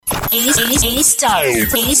A-Style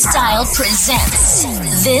presents.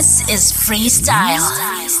 This is Freestyle.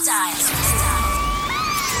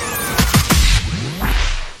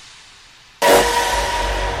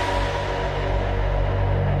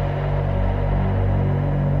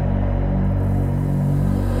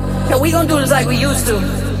 So we gonna do this like we used to.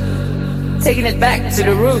 Taking it back to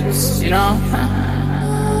the roots, you know?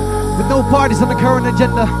 With no parties on the current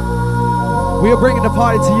agenda, we are bringing the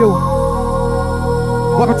party to you.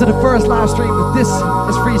 Welcome to the first live stream. This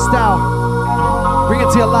is Freestyle. Bring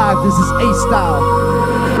it to you live. This is A-Style.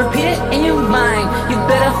 Repeat it in your mind. You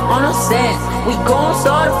better understand. We gon'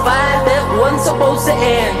 start a fire that wasn't supposed to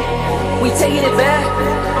end. We taking it back.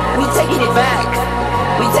 We taking it back.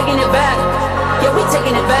 We taking it back. Yeah, we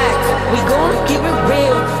taking it back. We gon' keep it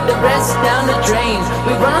real. The rest down the drain.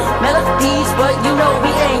 We run melodies, but you know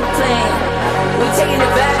we ain't playing. We taking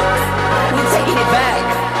it back. We taking it back.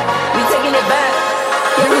 We taking it back.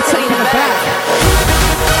 Yeah, we taking it back.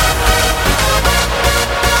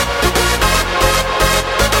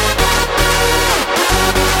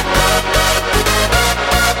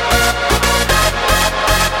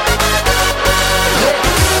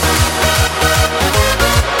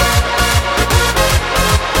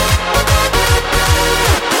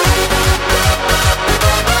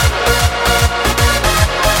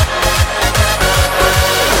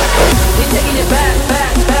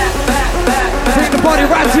 Party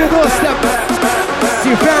right to your doorstep.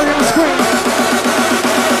 See you Barry on the screen.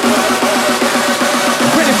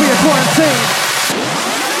 Ready for your quarantine.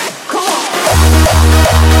 Come on.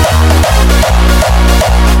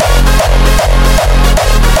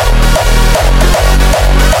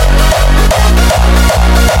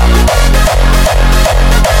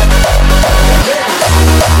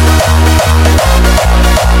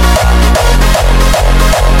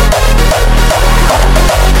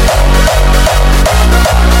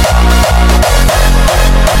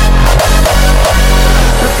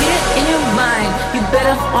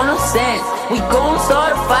 We gon'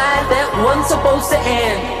 start a fire that wasn't supposed to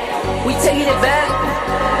end. We taking it back.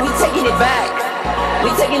 We taking it back.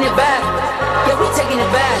 We taking it back. Yeah, we taking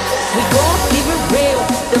it back. We gon' keep it real.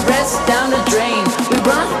 The rest down the drain. We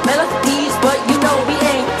run melodies, but you know we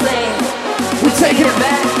ain't playing. We taking it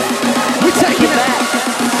back. We taking it back.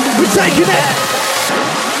 We taking it.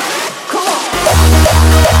 Come on.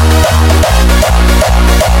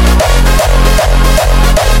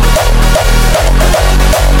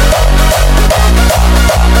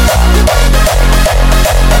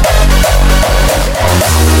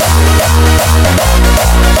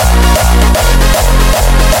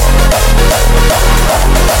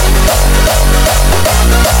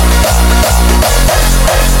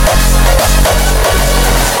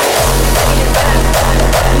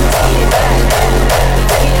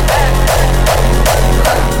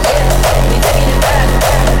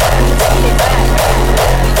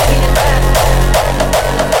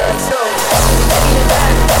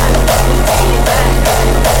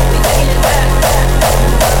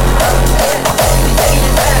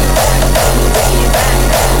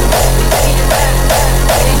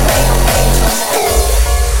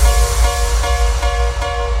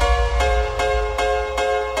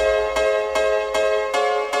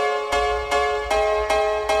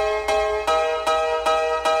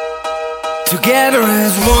 Together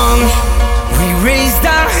as one, we raised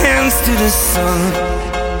our hands to the sun.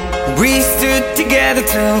 We stood together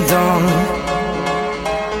till dawn.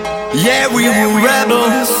 Yeah, we were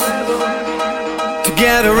rebels.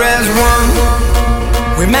 Together as one,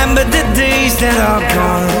 remember the days that are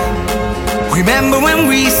gone. Remember when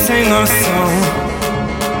we sang our song,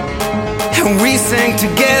 and we sang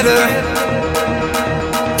together.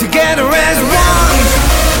 Together as one.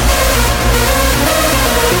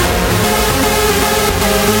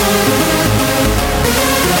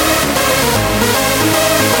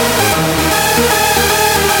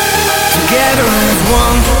 Together as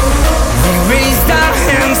one, we raised our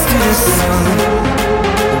hands to the sun.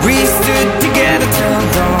 We stood together till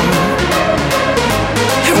dawn,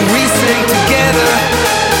 and we sang together.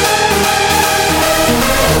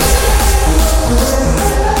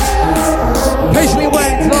 Patiently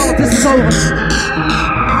waiting till all of this is over.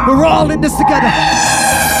 We're all in this together.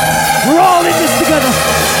 We're all in this together.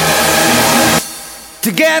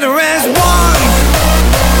 Together as one.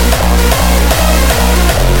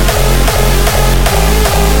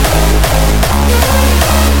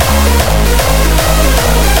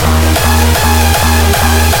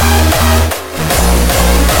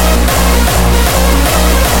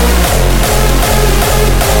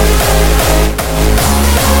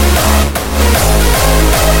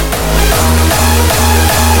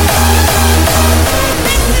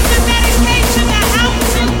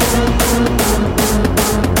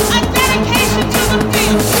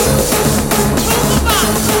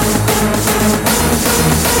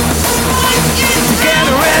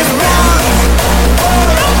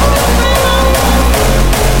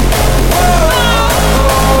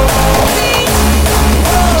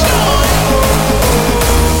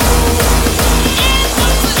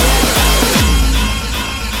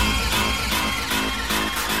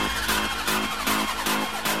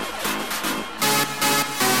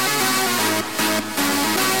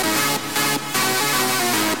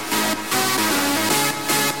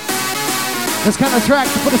 This kind of track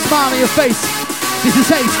to put a smile on your face. This is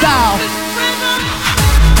Hey Style.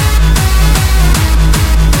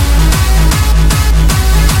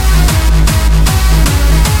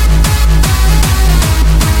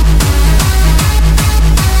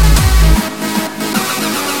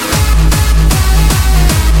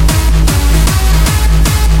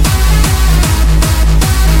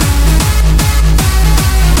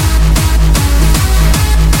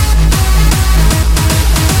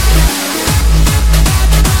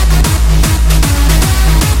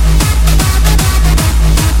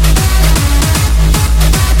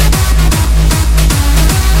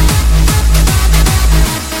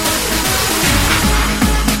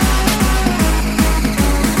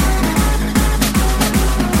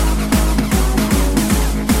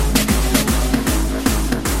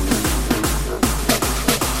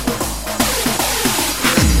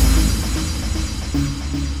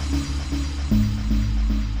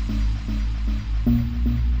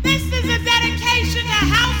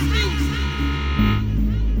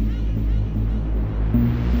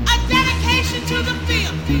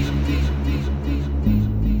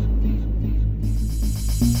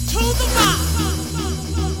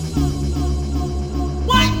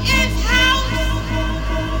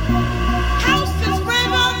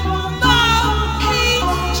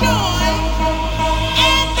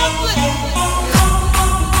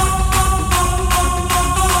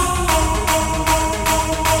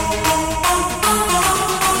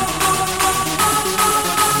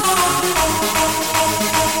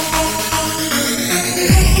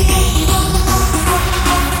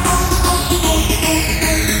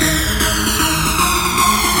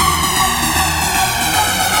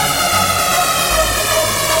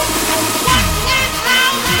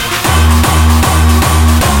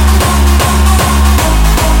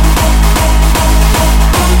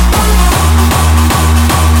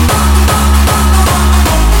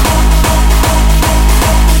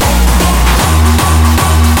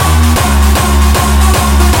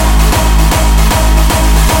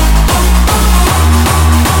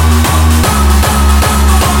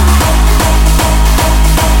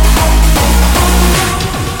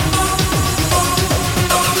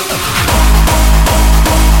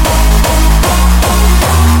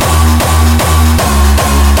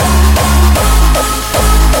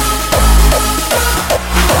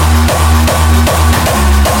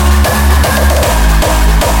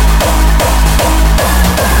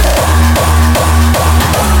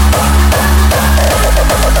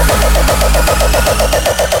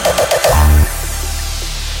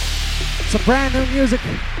 Brand new music.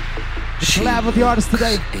 Collab with the artist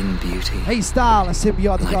today. In beauty. Hey Style, a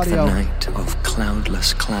Symbiotic like Audio. The night of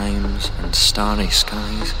cloudless climes and starry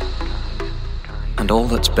skies. And all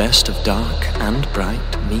that's best of dark and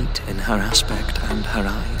bright meet in her aspect and her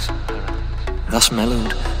eyes. Thus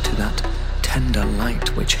mellowed to that tender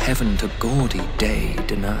light which heaven to gaudy day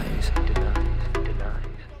denies.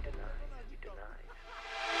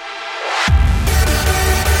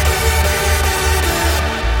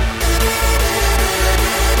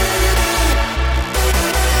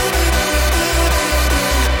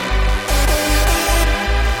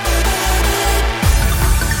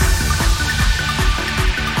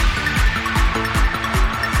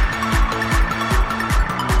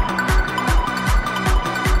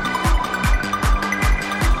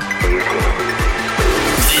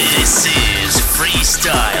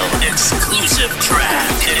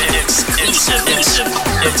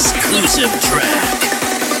 Exclusive track.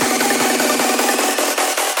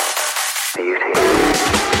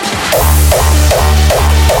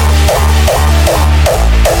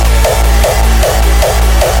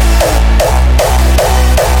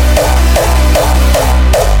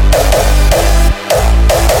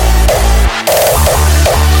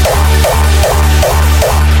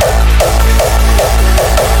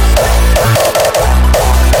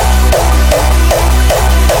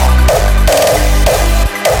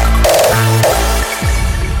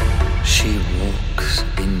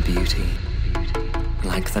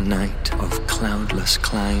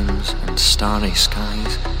 Climes and starry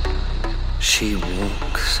skies, she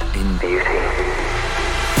walks in beauty.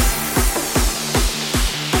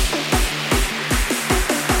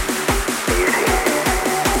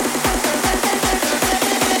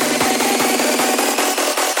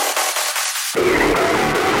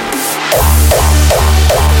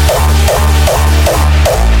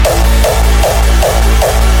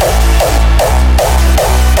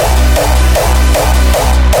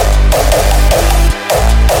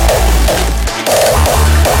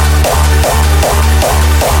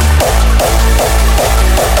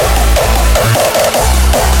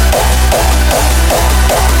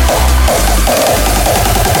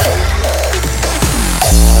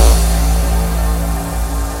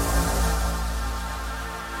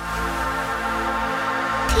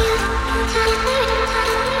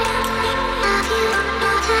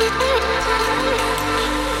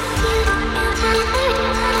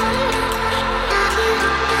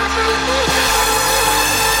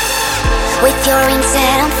 With your wings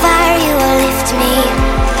set on fire, you will lift me.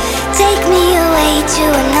 Take me away to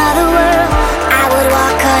another world. I would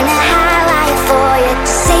walk on a highway for you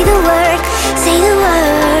to say the word, say the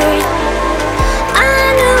word.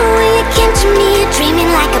 I know when you came to me, you're dreaming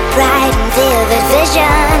like a bright and vivid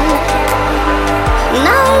vision.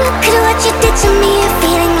 Now look at what you did to me, you're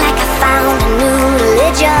feeling like I found a new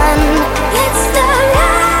religion. It's the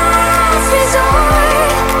last resort.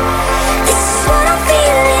 This is what I'm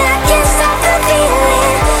feeling, I can't stop the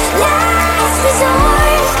feeling. Last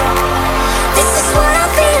resort. This is what I'm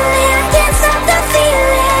feeling, I can't stop the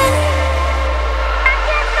feeling. I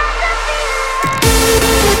can't stop the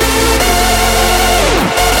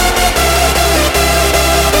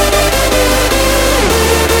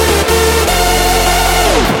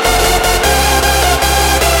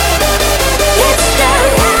It's the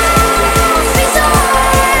last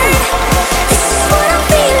resort. This is what I'm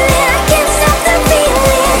feeling, I can't stop the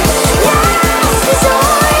feeling. Last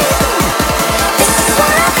resort. This is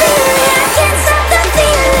what I'm feeling, I can't stop the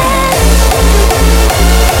feeling.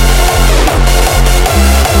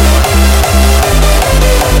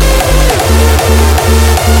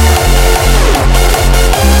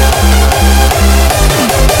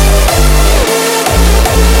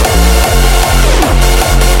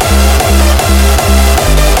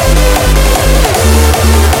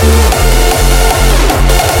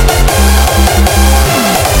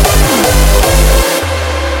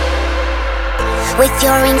 With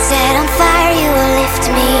your wings set on fire, you will lift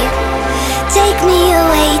me. Take me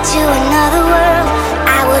away to another world.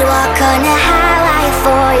 I would walk on a highway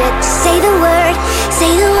for you to say the word,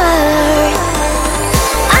 say the word.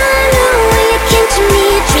 I know when you came to me,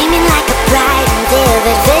 you're dreaming like a bright and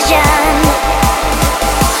vivid vision.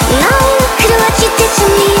 Now look at what you did to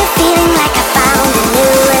me, you're feeling like I found a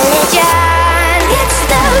new religion. It's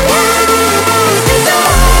the last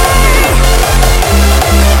resort.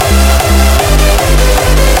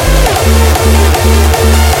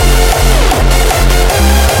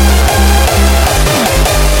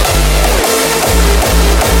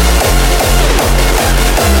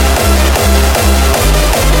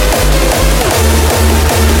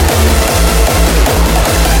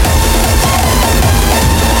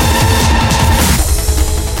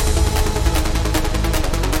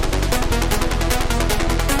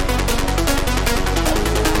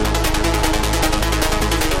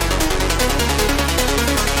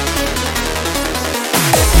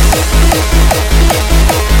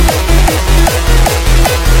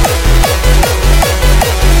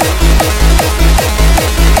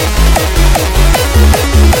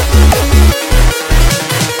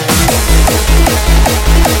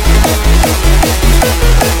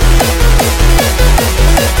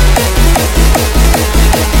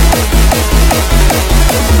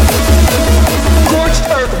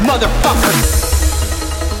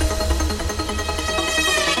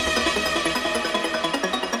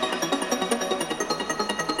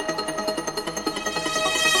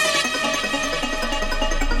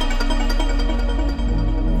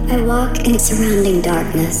 I walk in surrounding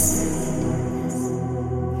darkness.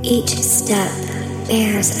 Each step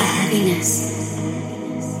bears a heaviness.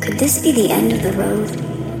 Could this be the end of the road?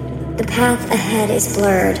 The path ahead is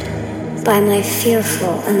blurred by my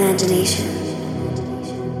fearful imagination.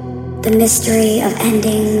 The mystery of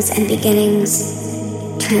endings and beginnings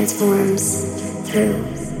transforms through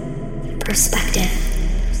perspective.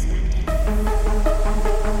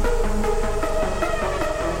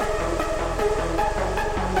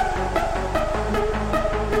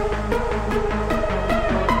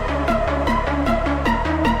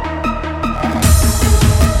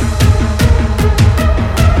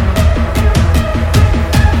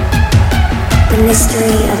 The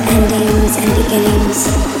mystery of endings and beginnings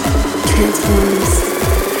transforms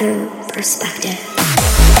through perspective.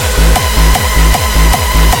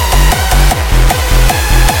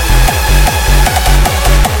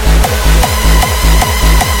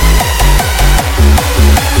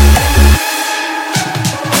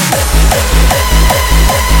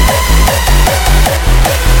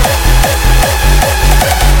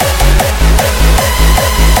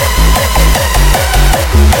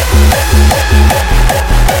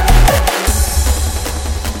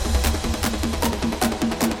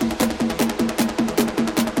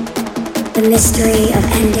 The mystery of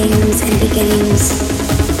endings and beginnings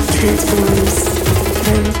transforms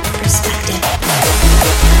through perspective.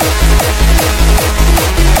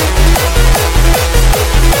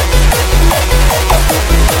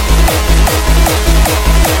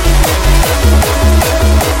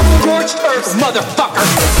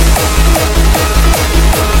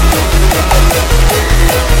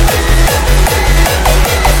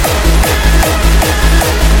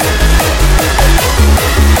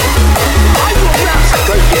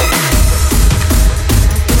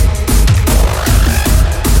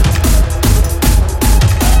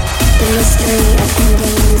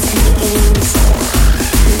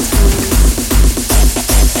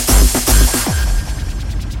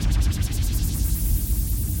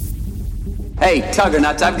 Hey,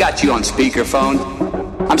 Tuggernuts, I've got you on speakerphone.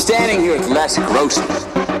 I'm standing here with Les Grossman.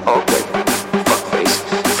 Okay, fuckface.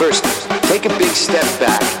 First, take a big step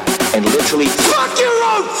back and literally fuck your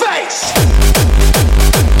own face!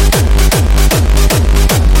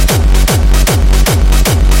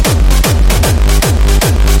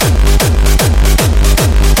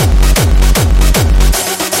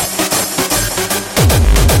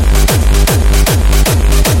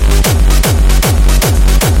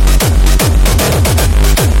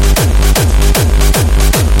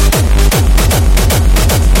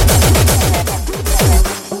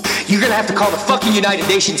 Have to call the fucking United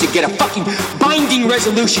Nations and get a fucking binding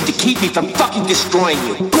resolution to keep me from fucking destroying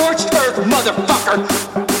you. Scorched earth, motherfucker!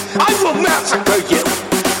 I will massacre you!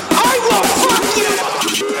 I will fuck you!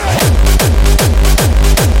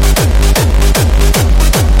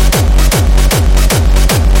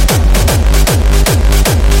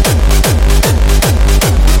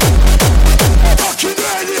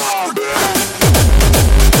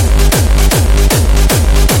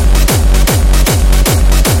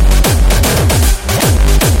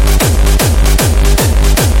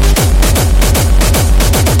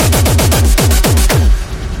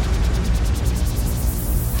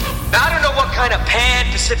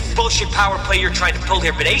 Bullshit power play you're trying to pull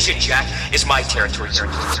here, but Asia Jack is my territory.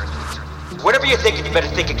 Whatever you're thinking, you better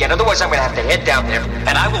think again. Otherwise, I'm gonna have to head down there,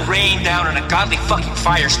 and I will rain down an ungodly fucking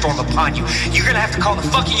firestorm upon you. You're gonna have to call the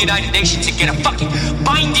fucking United Nations and get a fucking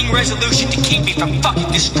binding resolution to keep me from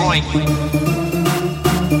fucking destroying you.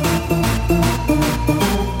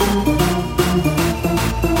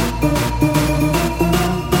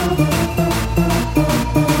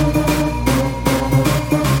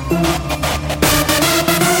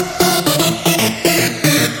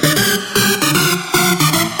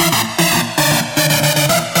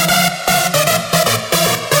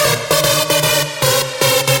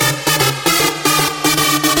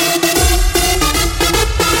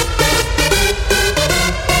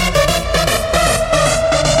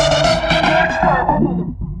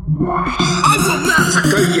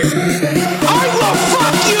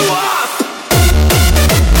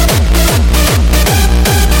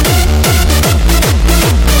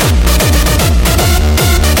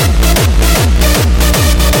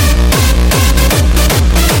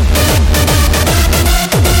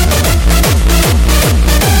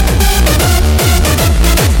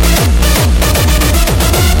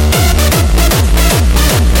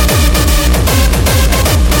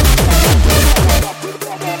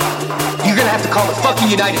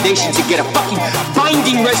 United Nations and get a fucking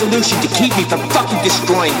binding resolution to keep me from fucking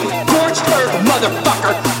destroying you. Scorched earth,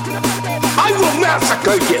 motherfucker! I will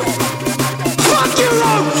massacre you! Fuck your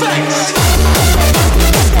own face!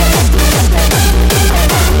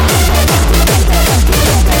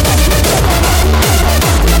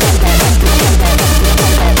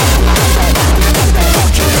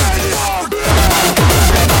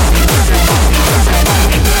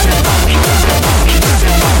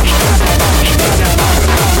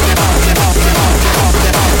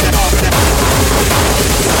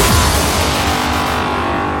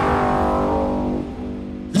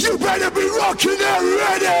 Rockin' and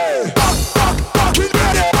ready!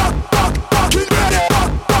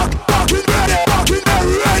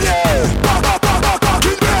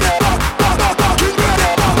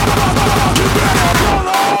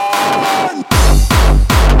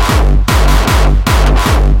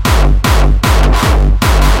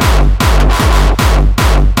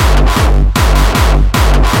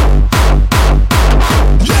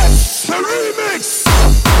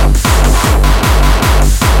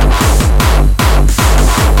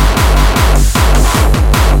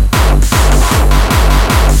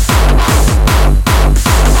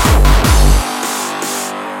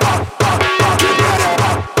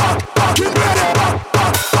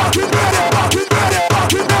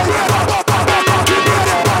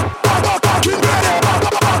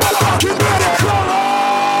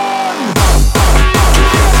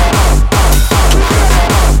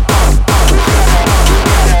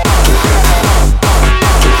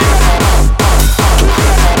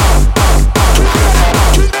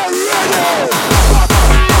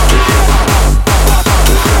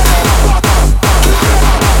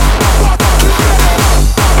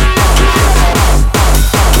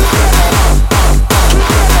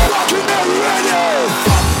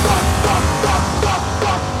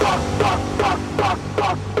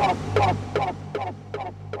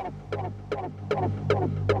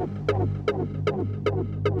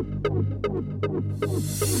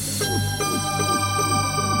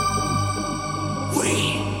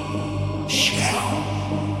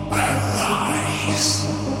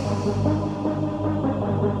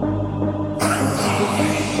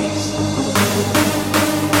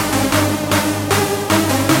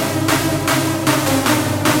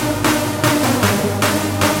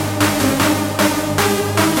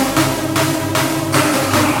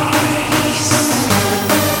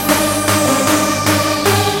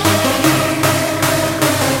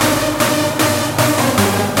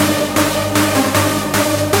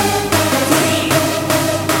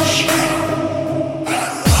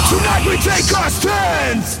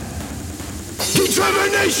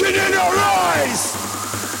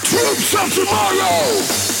 Roots of tomorrow.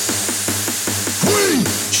 We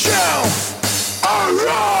shall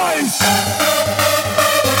arise.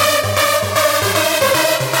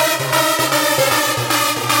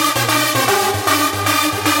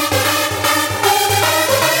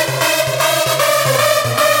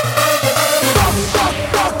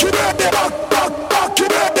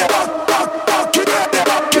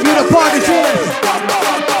 Party team,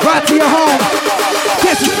 right to your home.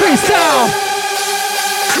 This is freestyle.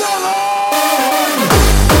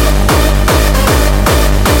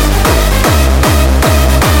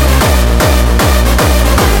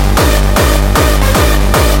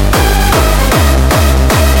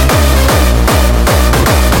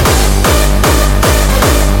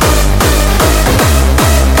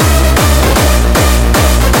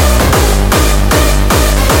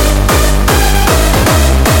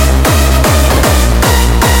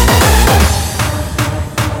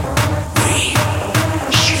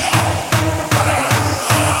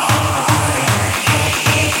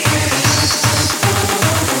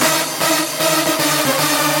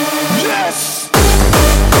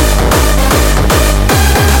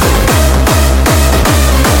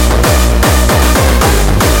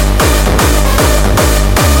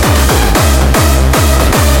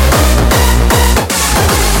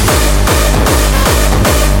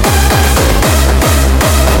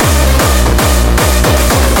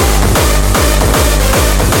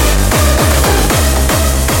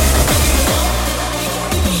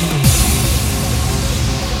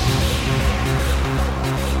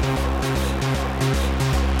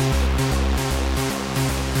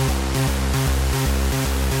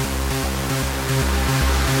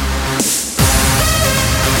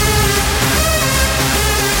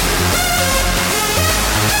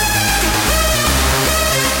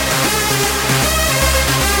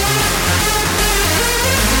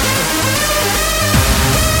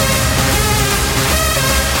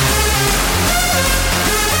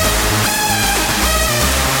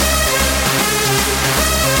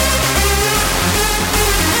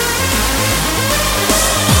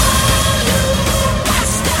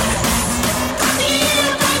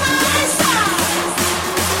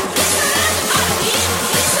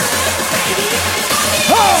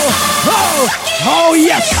 Oh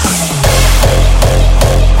yes!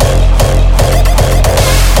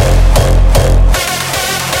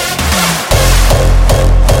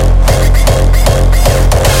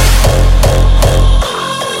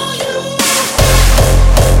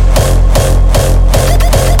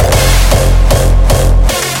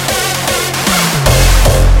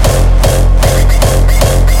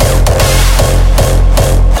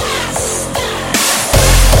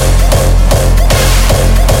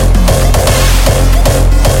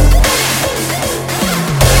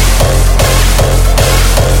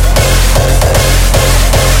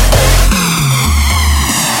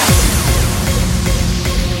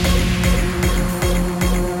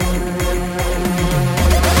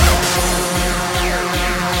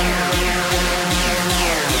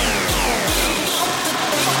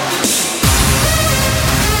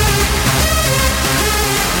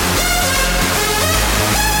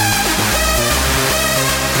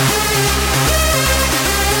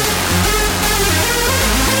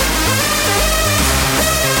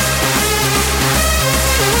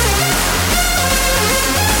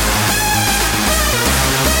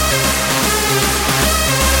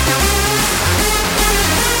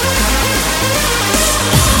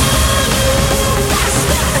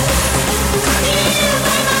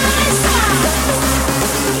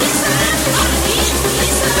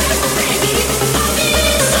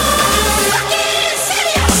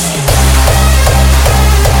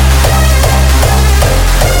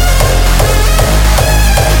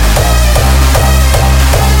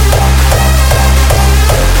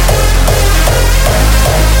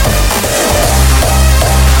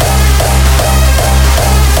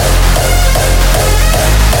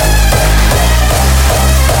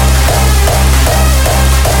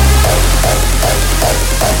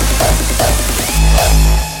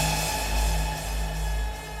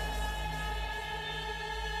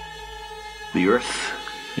 The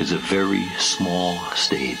Earth is a very small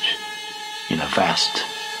stage in a vast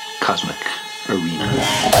cosmic arena.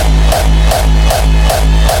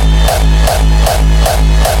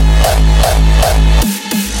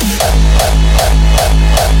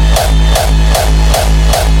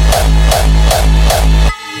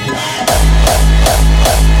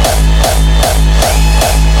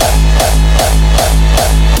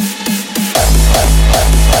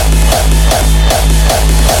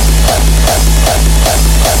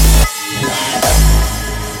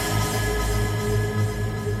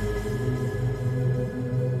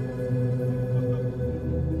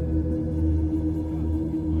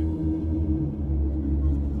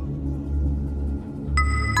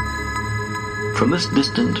 From this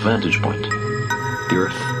distant vantage point, the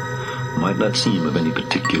Earth might not seem of any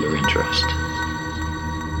particular interest.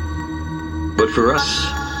 But for us,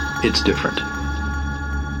 it's different.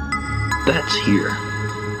 That's here.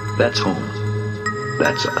 That's home.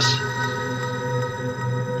 That's us.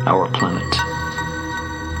 Our planet.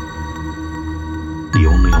 The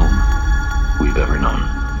only home we've ever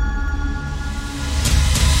known.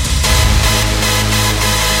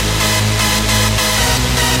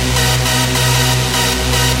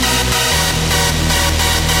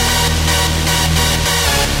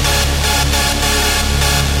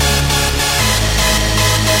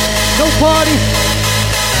 No party.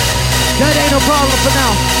 That ain't no problem for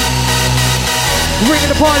now. Bringing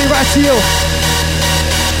the party right to you.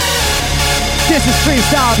 This is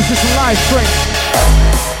freestyle. This is a live stream.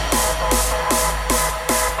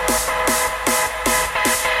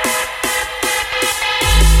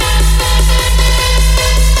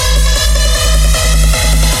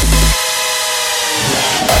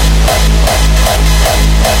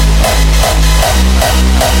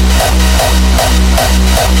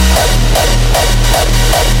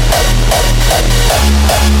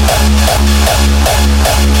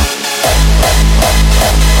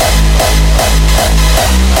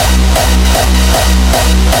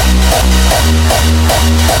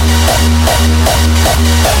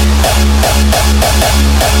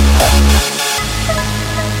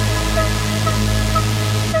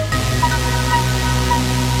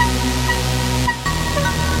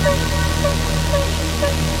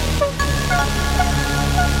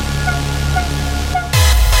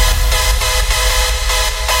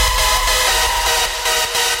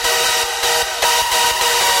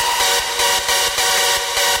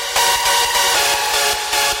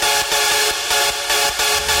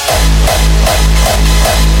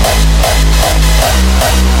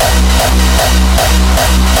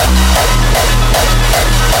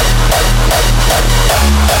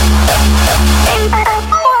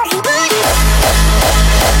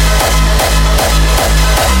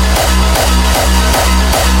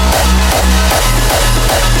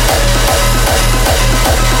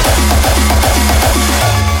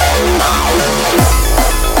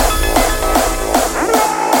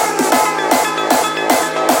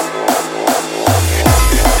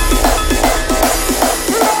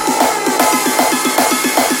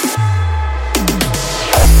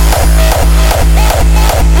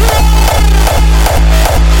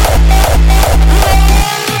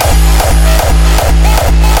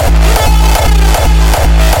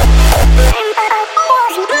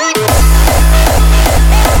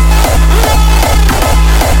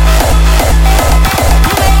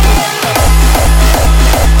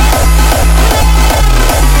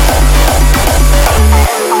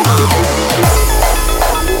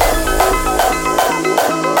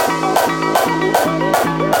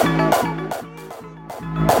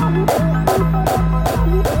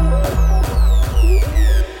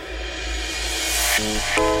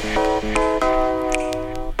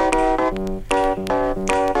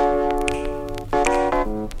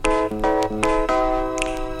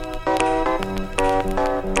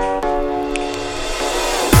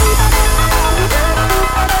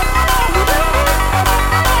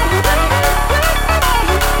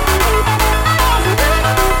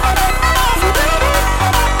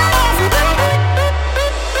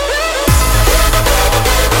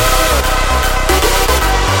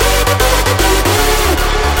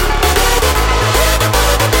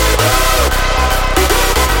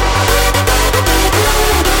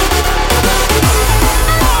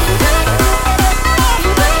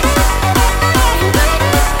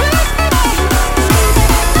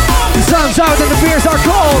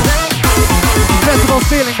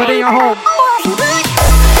 Feeling, but in your home.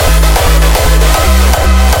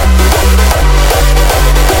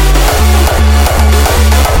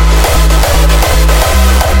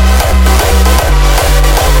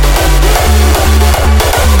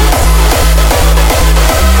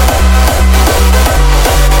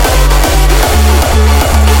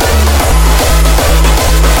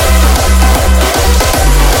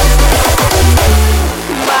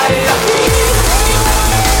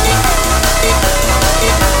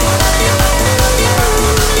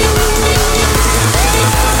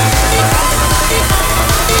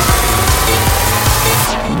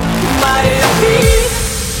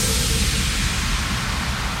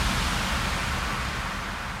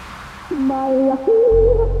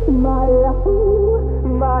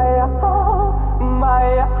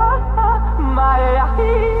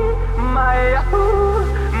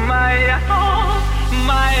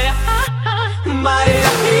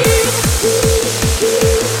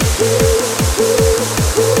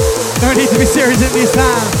 to be serious in these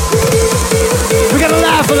times. We gotta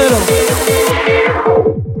laugh a little.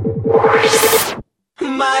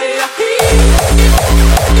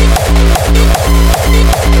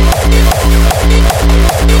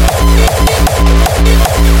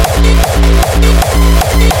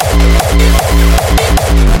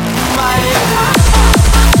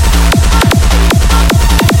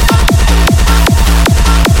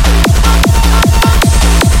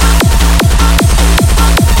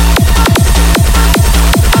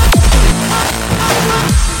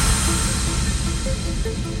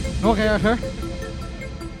 Okay, Arthur.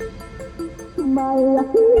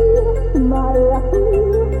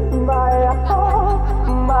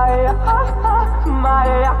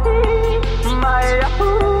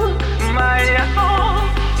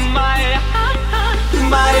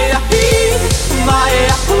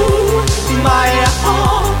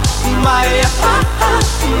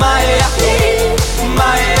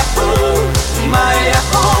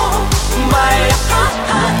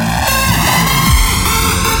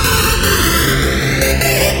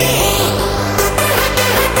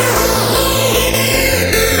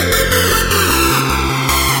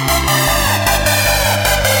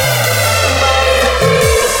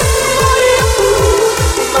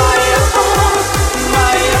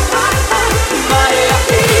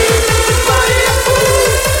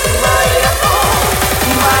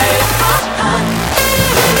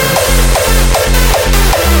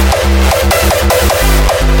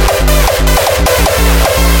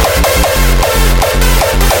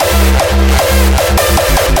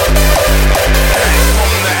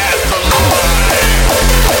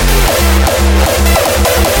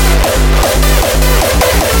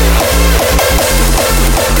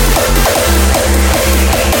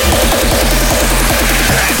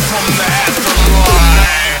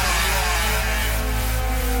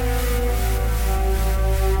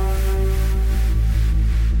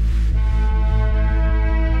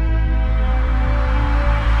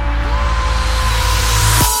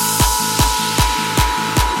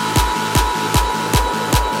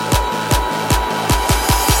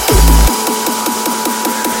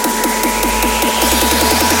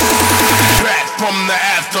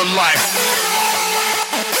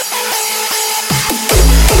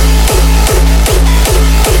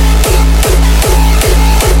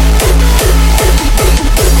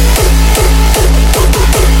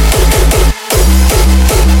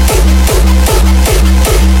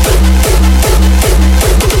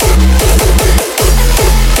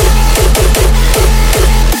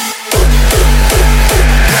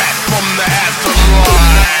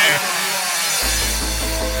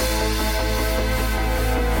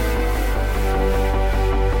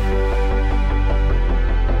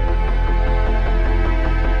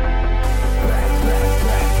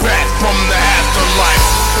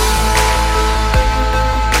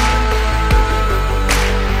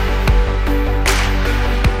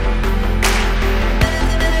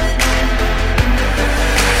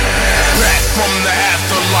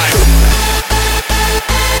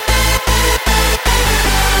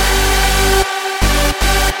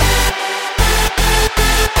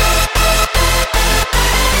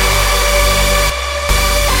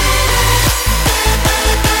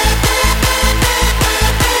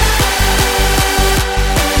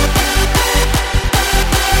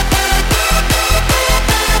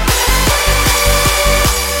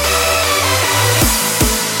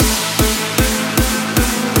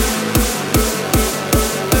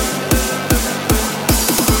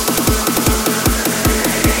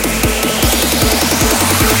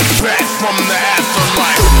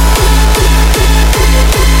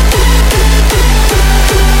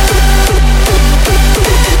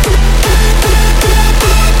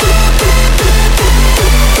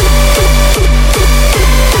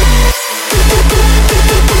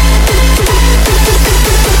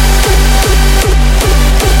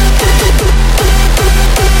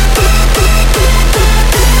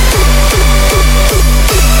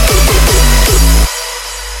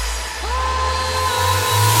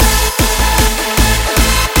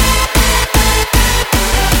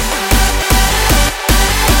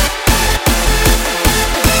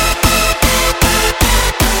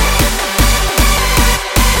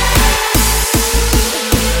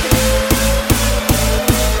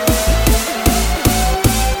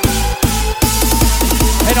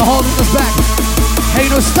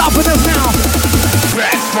 Stopping us now.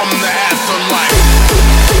 Back from the afterlife.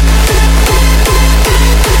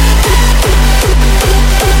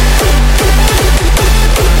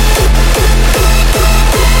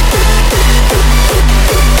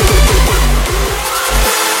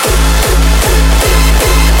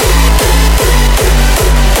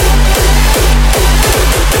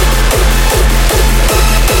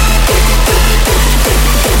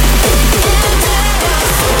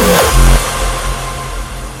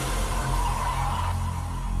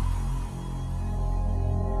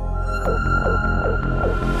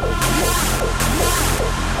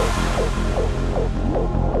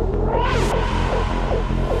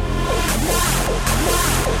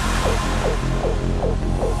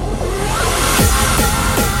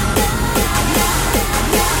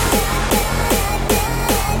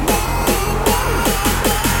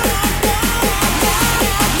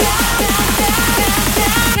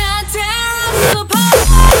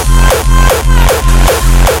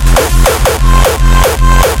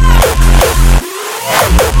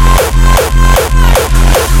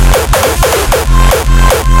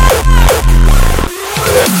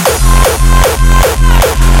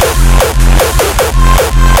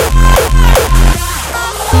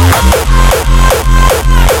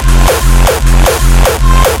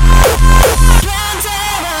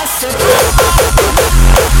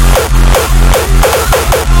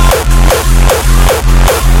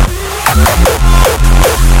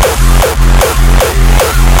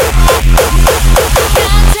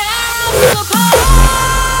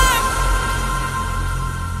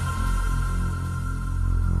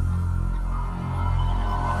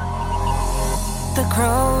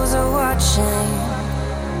 crows are watching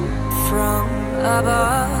from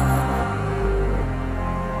above.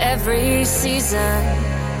 Every season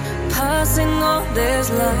passing all this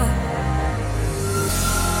love.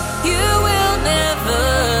 You will never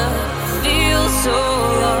feel so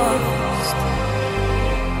lost.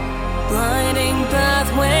 Blinding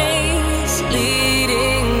pathways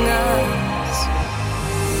leading us.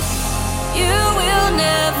 You will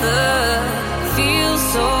never feel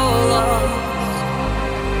so lost.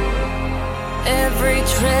 Every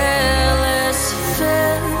trail is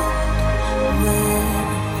filled with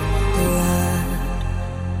blood.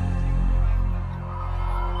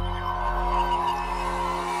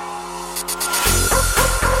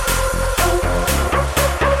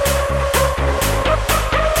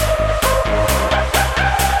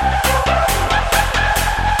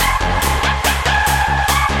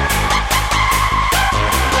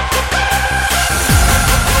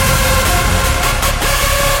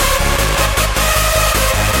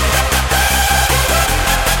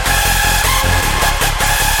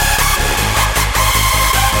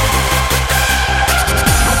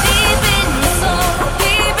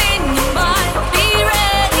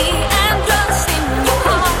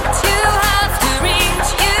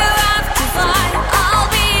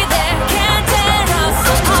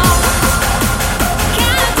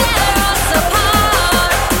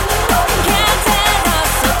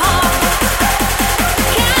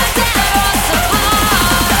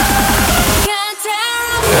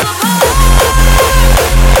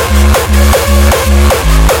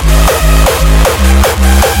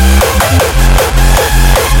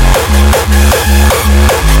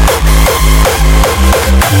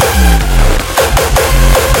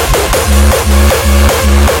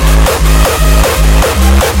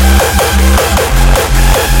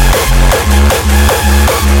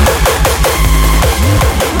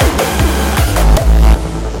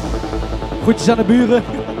 Groetjes aan de buren.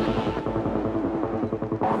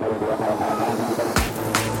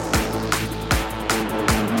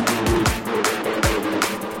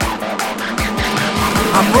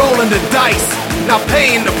 I'm rolling the dice, not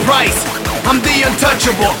paying the price. I'm the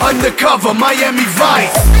untouchable, undercover, Miami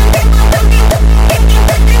Vice.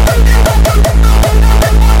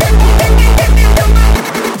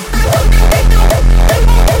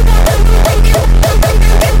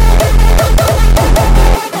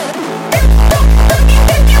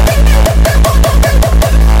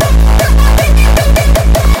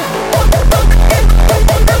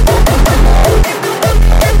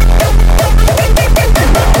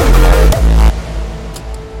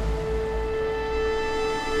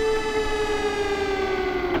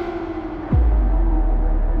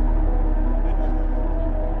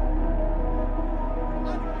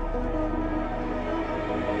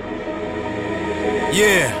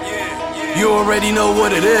 Yeah, you already know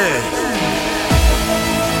what it is.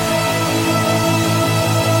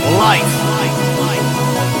 Life.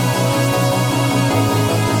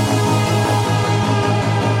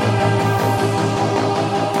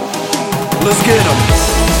 Let's get 'em.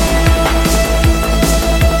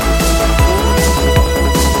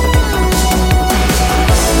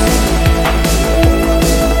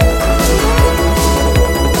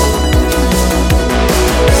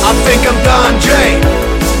 I think I'm Don J,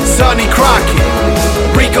 Sonny Crockett,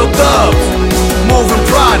 Rico Dubs, moving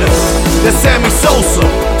products. The Sammy Sosa,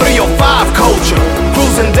 305 culture,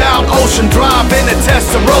 cruising down Ocean Drive in a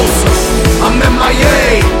Testarossa. I'm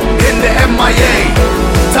MIA, in the MIA,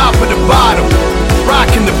 top of the bottom,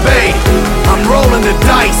 rocking the bay. I'm rolling the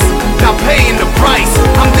dice, not paying the price.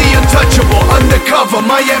 I'm the untouchable, undercover,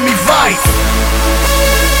 Miami Vice.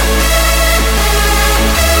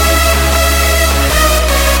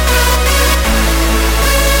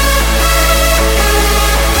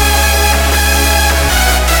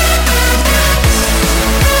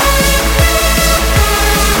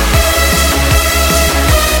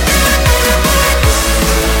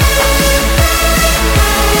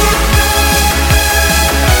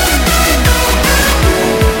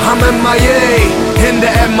 I'm MIA, in the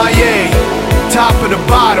MIA, top of the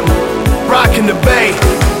bottom, rocking the bay.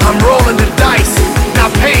 I'm rolling the dice,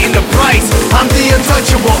 not paying the price. I'm the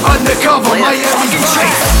untouchable, undercover, Miami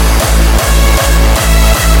Vice.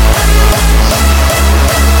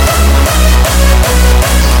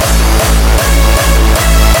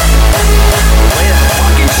 Play that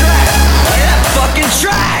fucking track. Play that fucking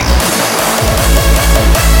track.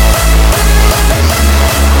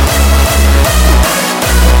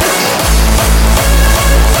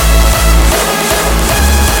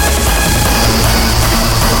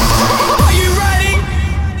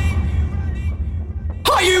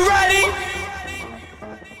 Are you ready?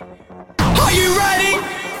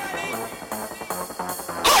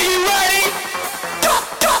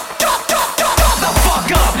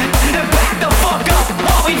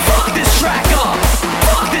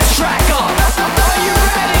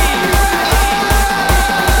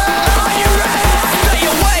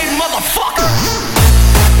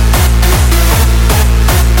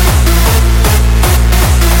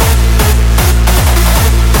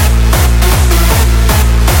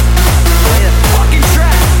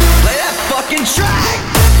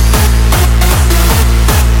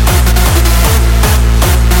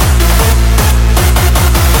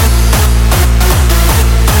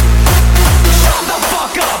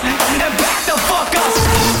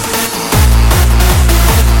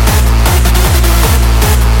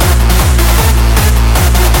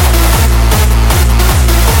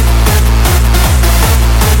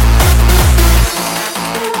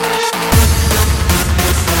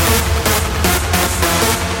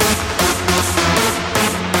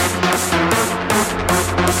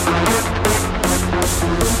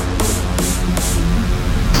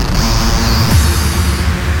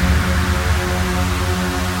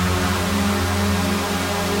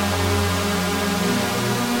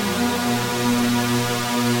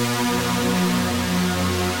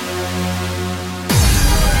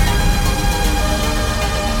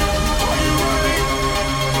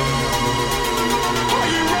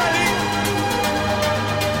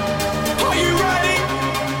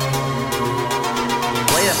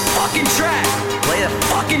 that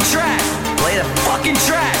fucking track. Play that fucking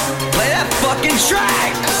track. Play that fucking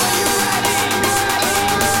track.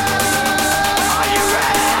 Are you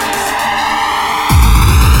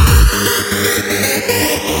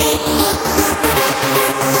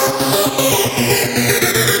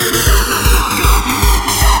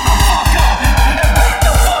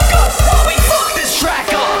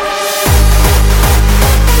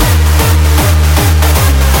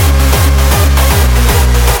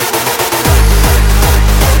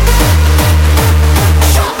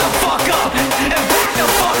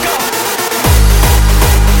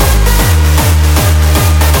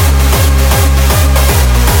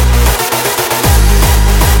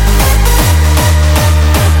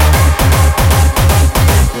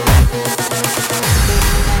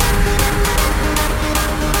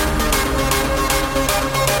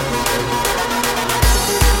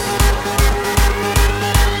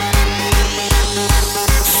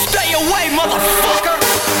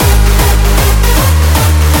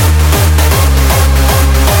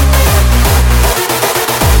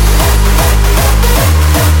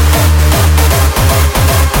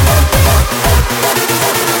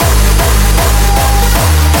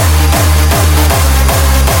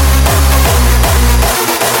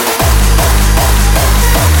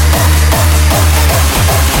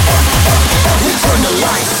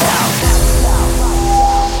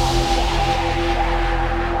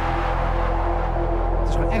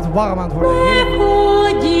warm aan het worden. Helemaal.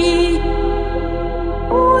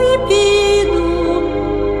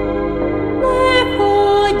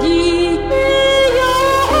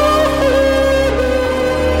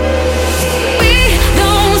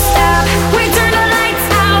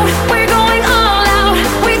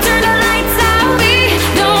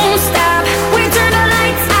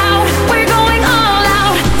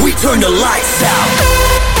 Turn the lights out.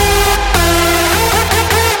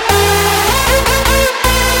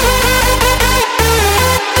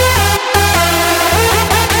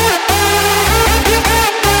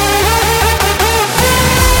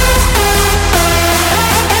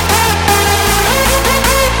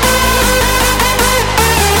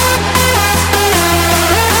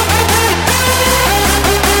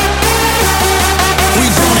 We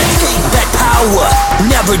gonna take that power,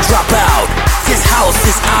 never drop out. This house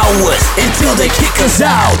is ours until they kick us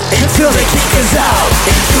out. Until they kick us out.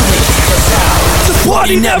 Until they kick us out. The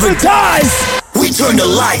party never dies. We turn the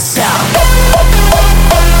lights out.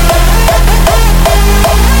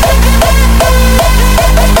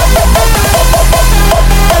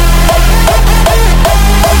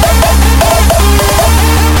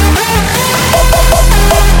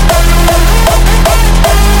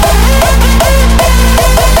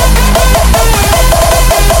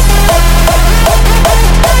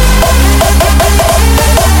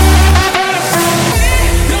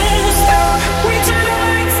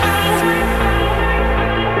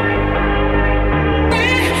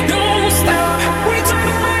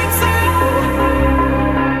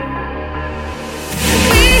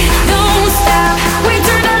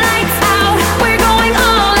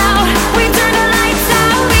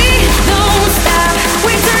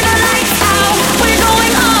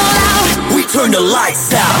 Turn the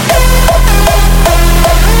lights out.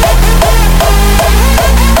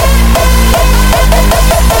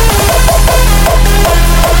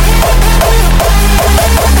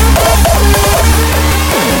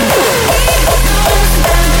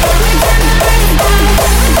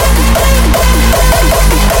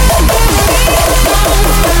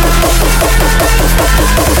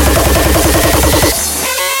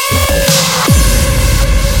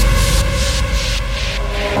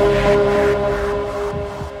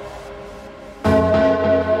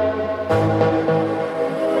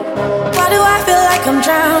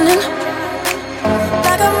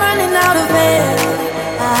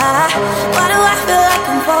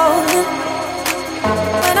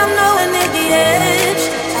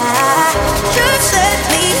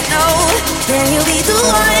 Can you be the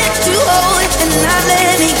one to hold and not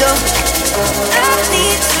let me go? I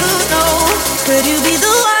need to know. Could you be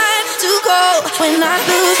the one to go when I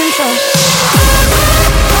lose control?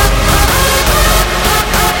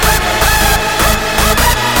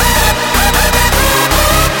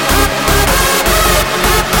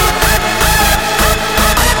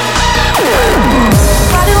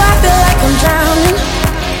 Why do I feel like I'm drowning?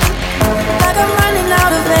 Like I'm running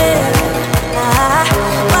out of air.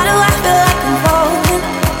 Why do I feel like I'm falling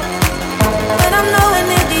when I'm nowhere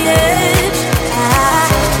near the edge?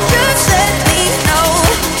 Just let me know.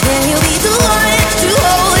 Can you be the one to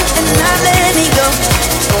hold and not let me go?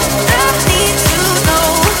 I need to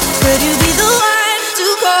know. Could you be the one to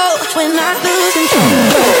go when I lose control?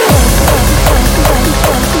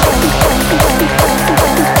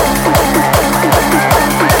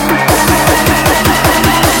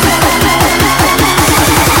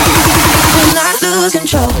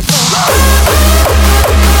 control.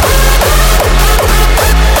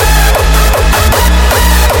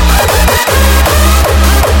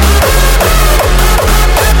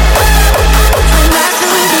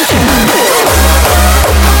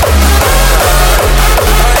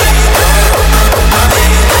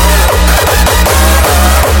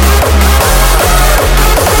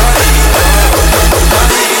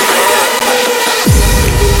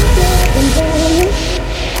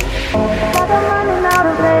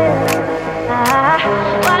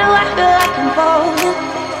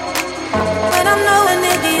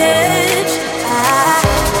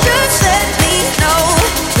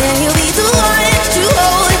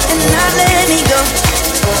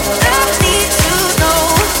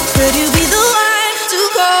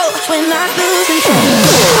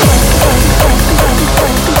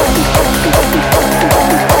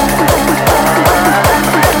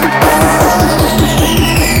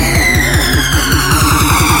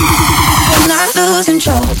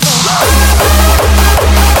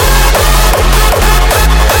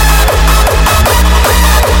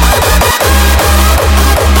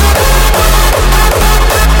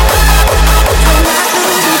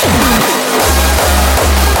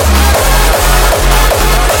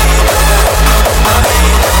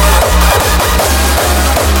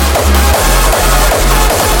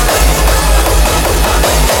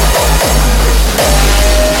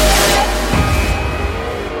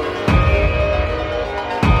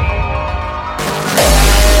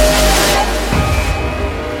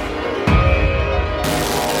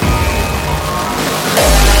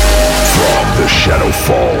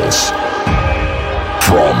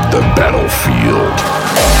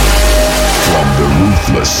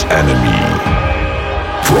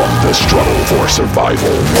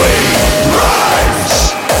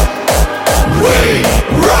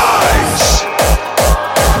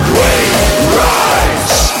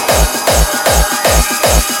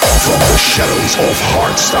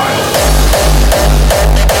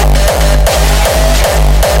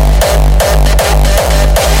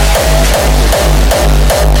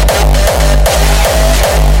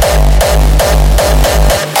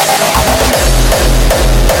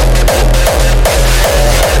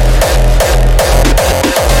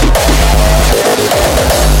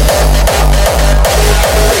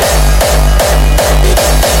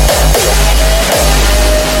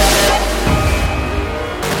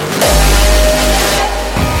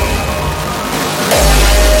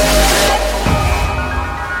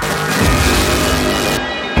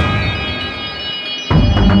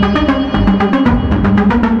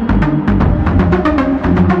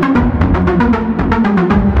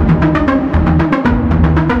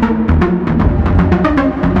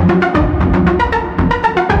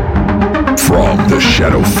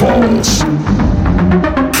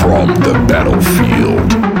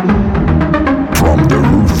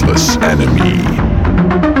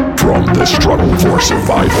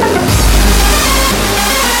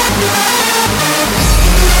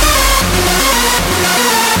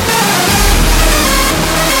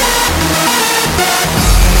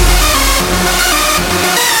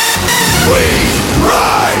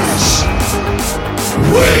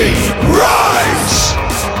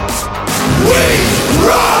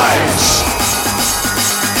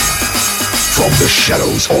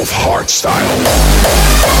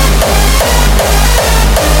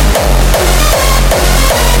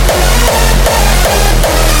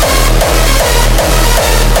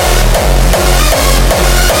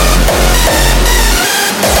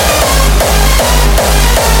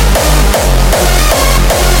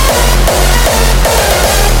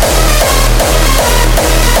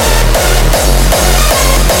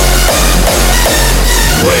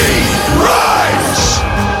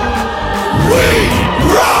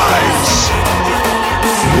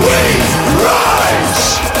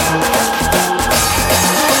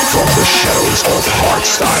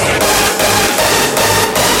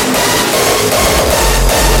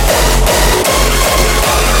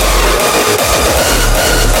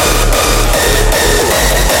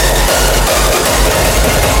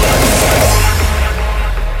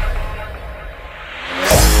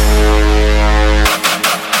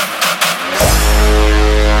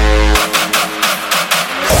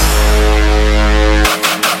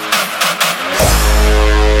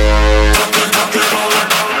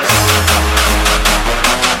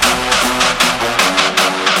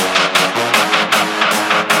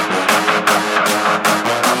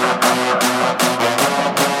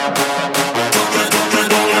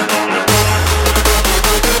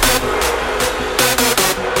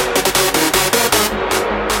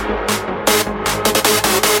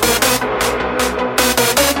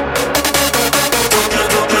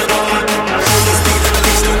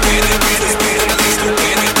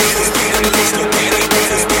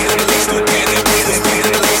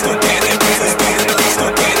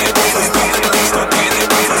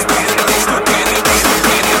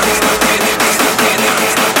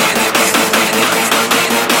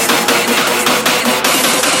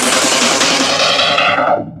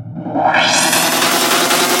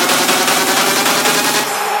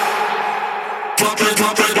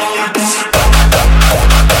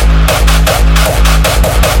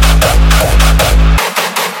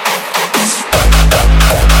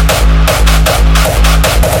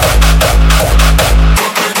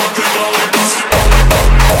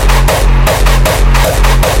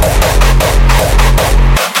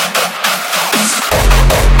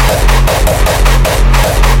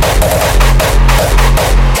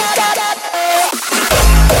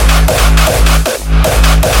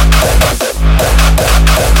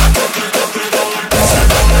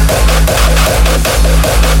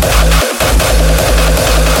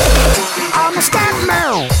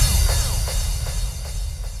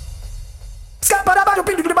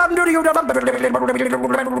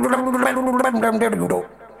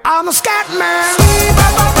 scat man.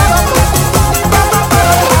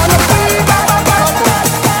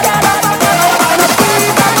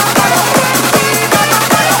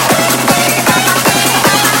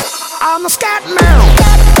 I'm a scat man.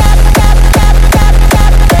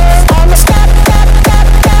 I'm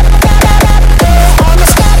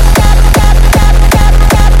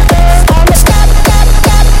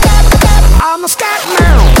a scat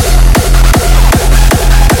man.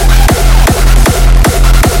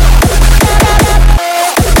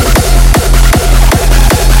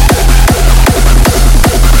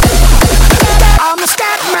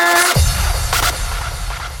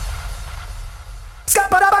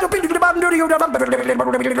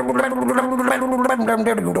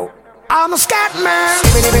 I'm a scat man.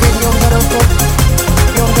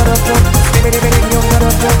 I'm a scat man.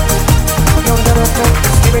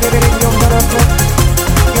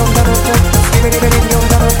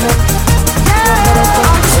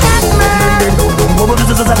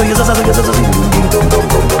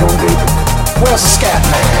 Where's the scat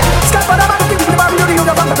man?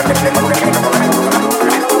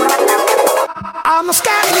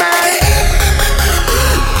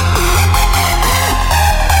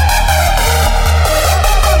 I'm a scat man.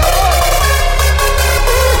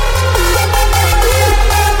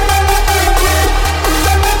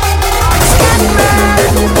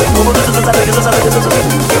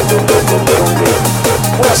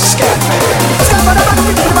 Where's the scat man?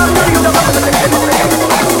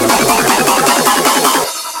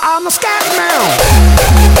 I'm a scat man.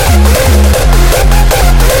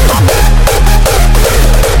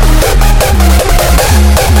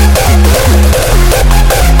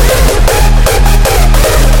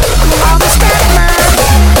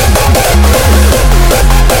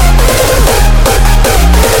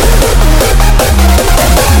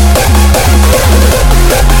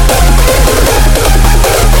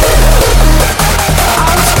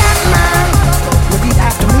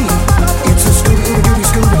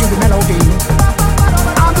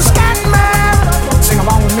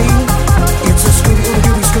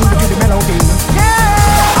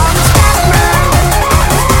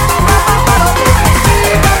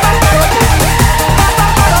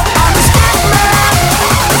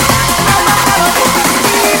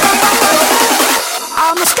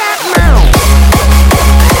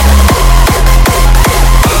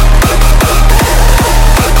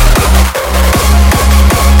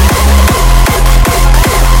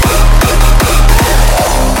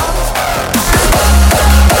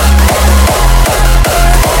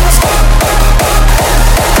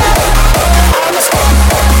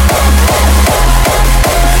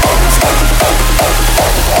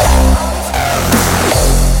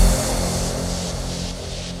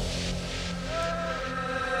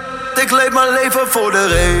 Ik leef mijn leven voor de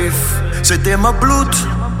reef, zit in mijn bloed.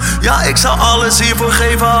 Ja, ik zou alles hiervoor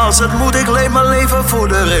geven als het moet. Ik leef mijn leven voor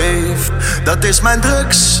de reef, dat is mijn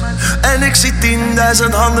drugs. En ik zie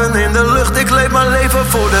 10.000 handen in de lucht. Ik leef mijn leven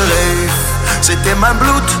voor de reef, zit in mijn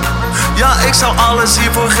bloed. Ja, ik zou alles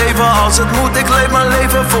hiervoor geven als het moet. Ik leef mijn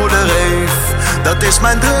leven voor de reef, dat is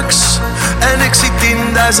mijn drugs. En ik zie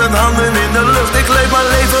 10.000 handen in de lucht. Ik leef mijn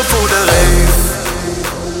leven voor de reef.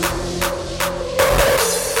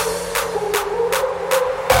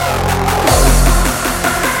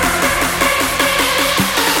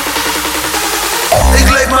 Ik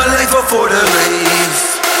leef mijn leven voor de reef.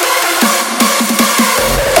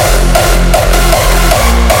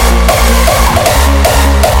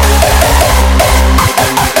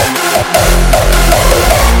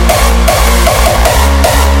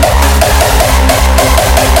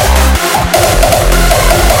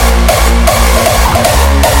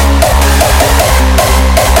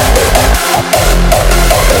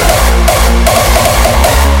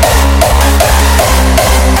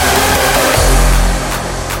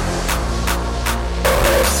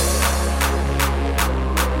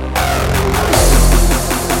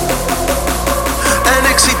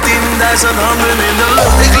 Zijn handen in de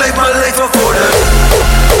lucht. Ik leef mijn leven voor de.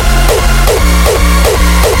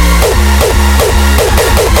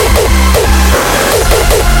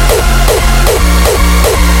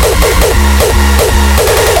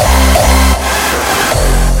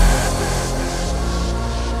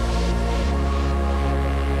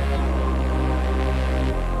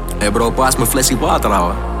 Hey bro, pas mijn flesje water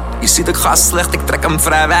houden. Je ziet ik ga slecht, ik trek hem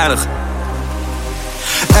vrij weinig.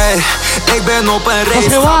 Hey, ik ben op een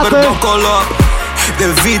race, ga berdokkelen.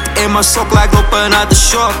 De wiet in mijn sok lijkt op een uit de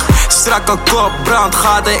shock. Strakke kop,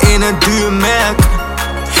 brandgaten in een duur Mac.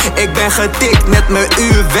 Ik ben getikt met mijn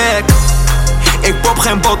uurwerk. Ik pop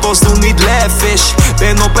geen bottles, doe niet lavish.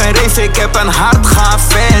 Ben op een rave, ik heb een hart gaan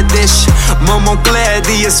fetish. Mijn Moncler,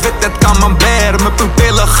 die is wit, het camembert. Mijn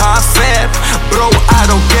pupillen gaan ver, bro, I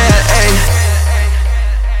don't care, ey.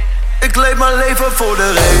 Ik leef mijn leven voor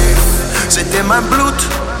de rave, zit in mijn bloed.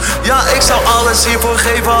 Ja, ik zou alles hiervoor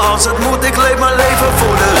geven als het moet. Ik leef mijn leven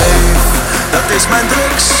voor de rave, dat is mijn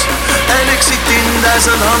drugs. En ik zie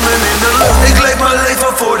 10.000 handen in de lucht. Ik leef mijn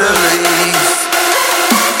leven voor de rave.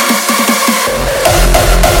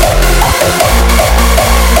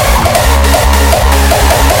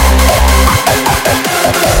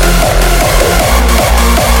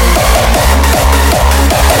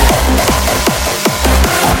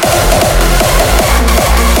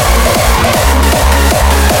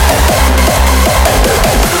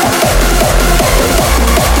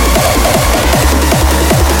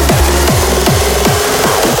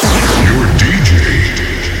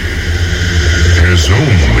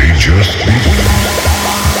 Only just begun.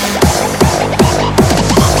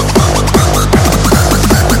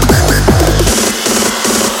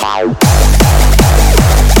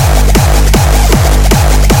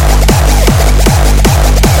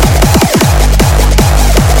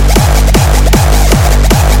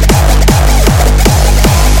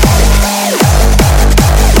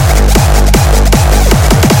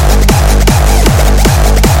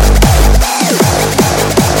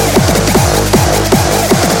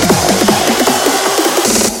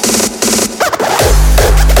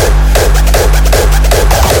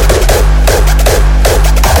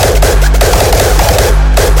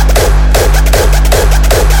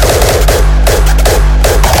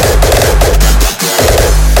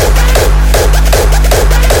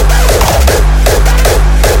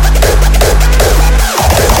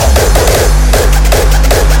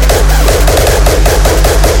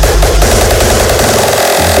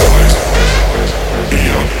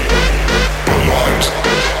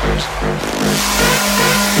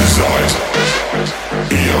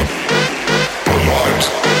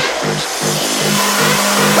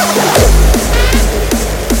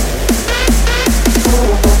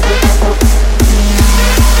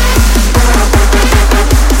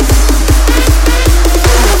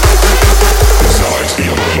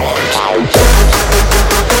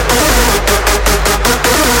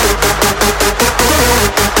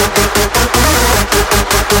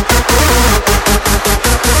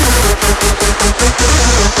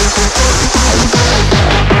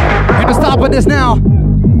 This now.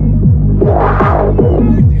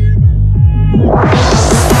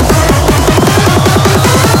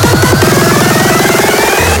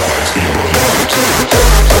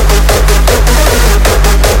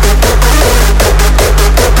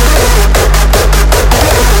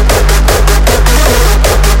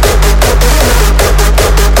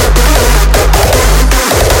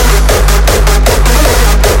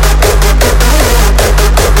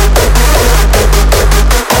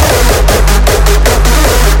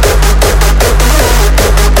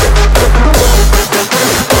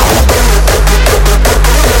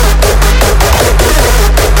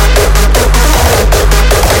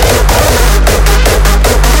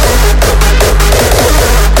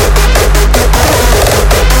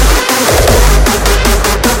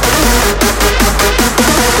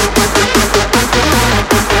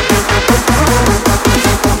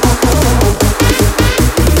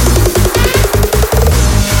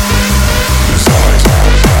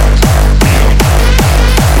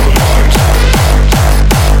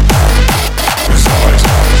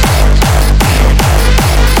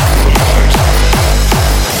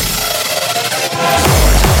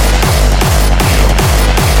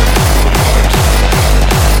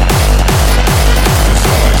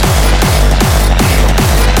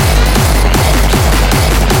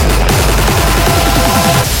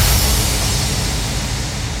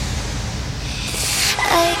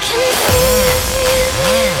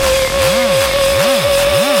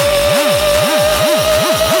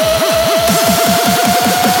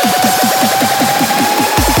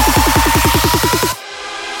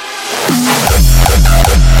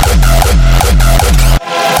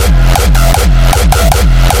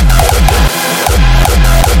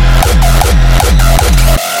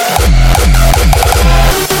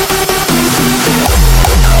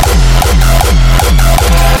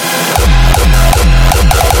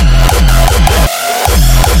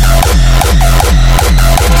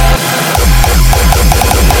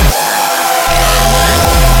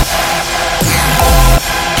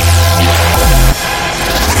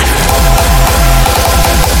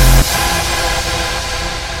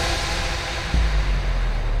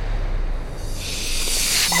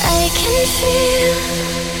 can feel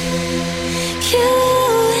you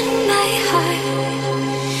in my heart.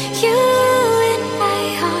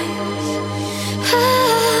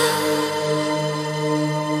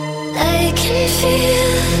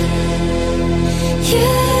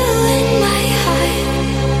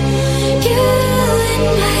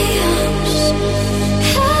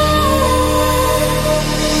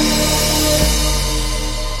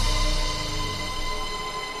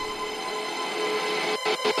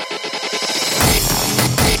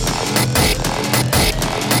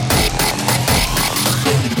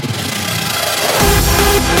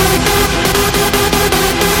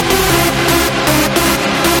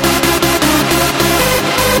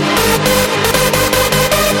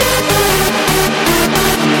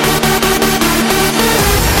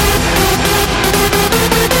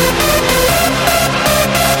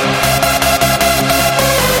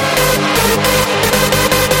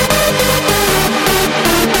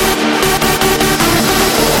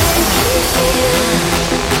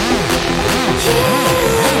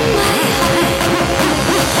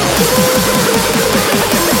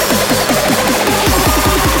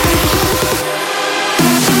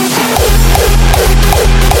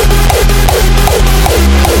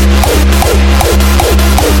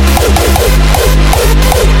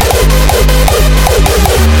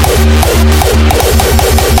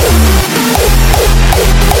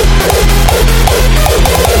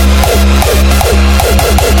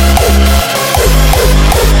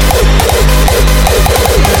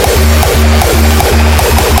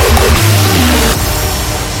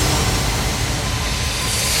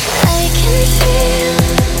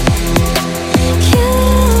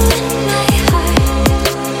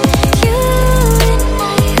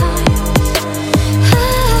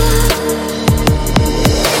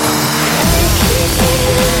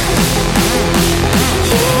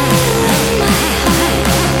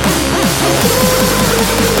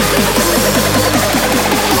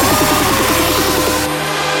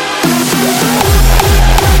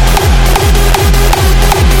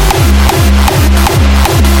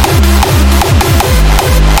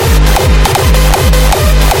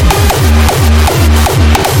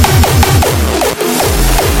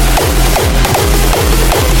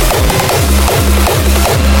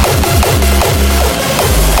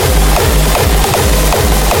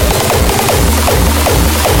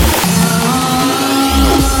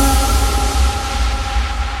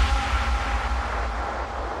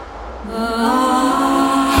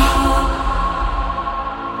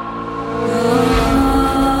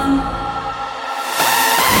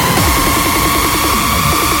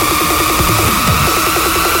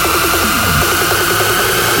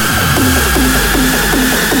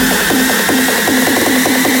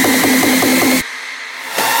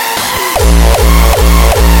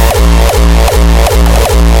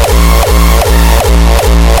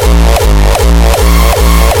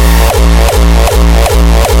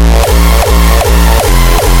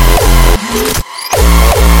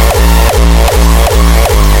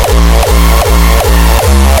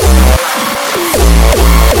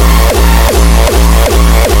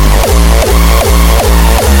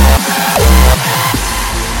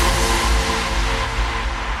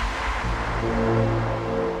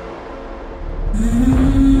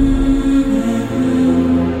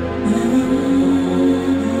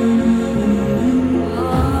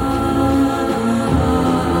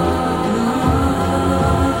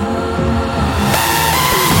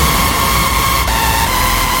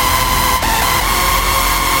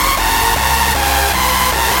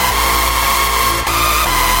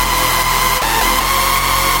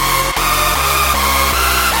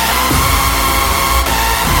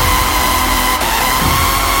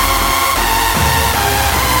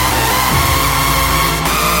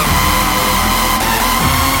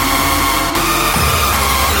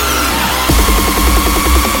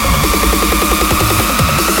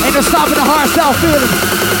 Stopping the hardstyle feeling.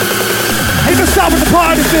 Ain't no stopping the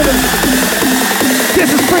party feeling.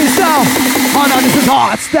 This is freestyle. Oh no, this is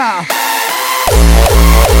hardstyle.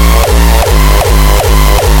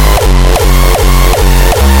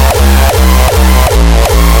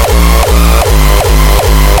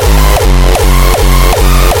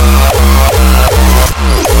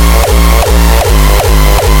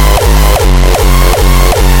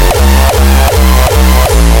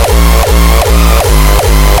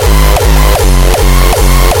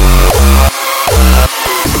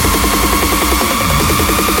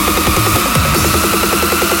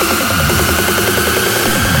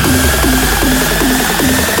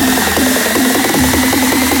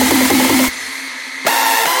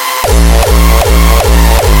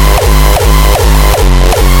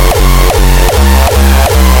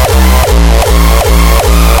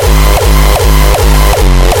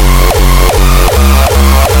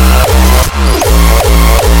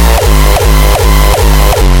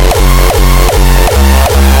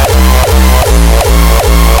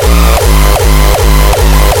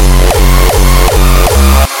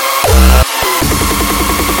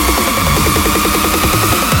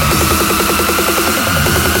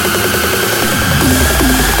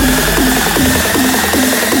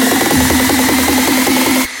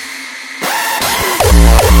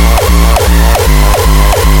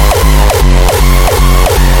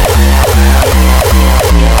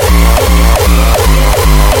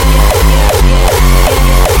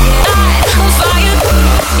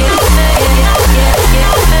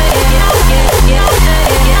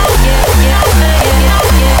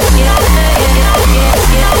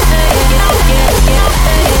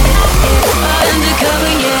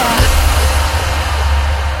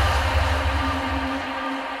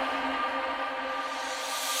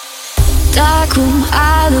 Dark room,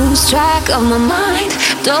 I lose track of my mind.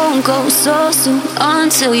 Don't go so soon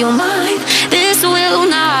until you're mine. This will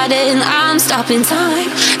not end, I'm stopping time.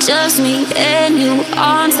 Just me and you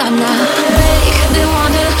on time now. They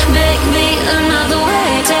wanna make me another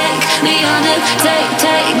way. Take me under,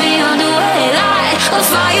 take me underway. Light a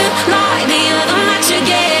fire, light the other match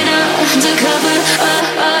again. Undercover,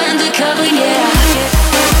 undercover, yeah.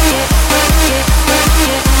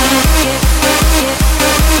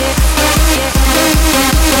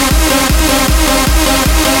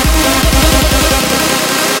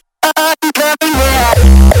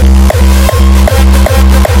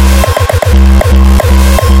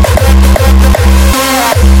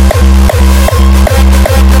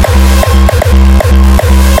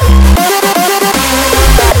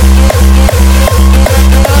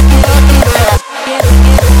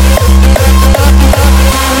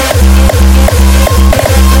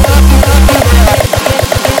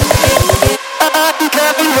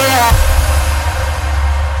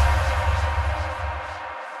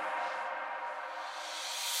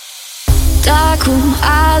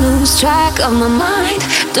 I lose track of my mind.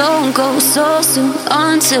 Don't go so soon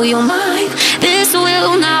until you're mine. This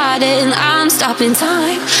will not end, I'm stopping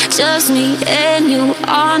time. Just me and you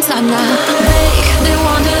on time now. They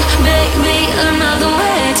wanna make me another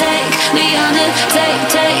way. Take me under,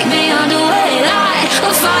 take me underway. Light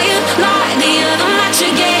a fire, light the other match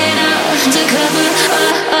again. Undercover,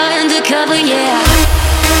 undercover, yeah.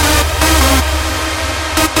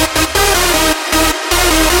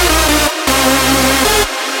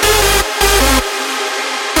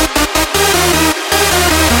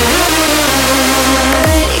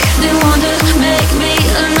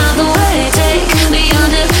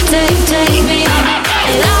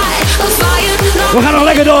 We gaan nog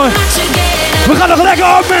lekker door. We gaan nog lekker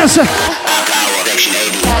op, mensen.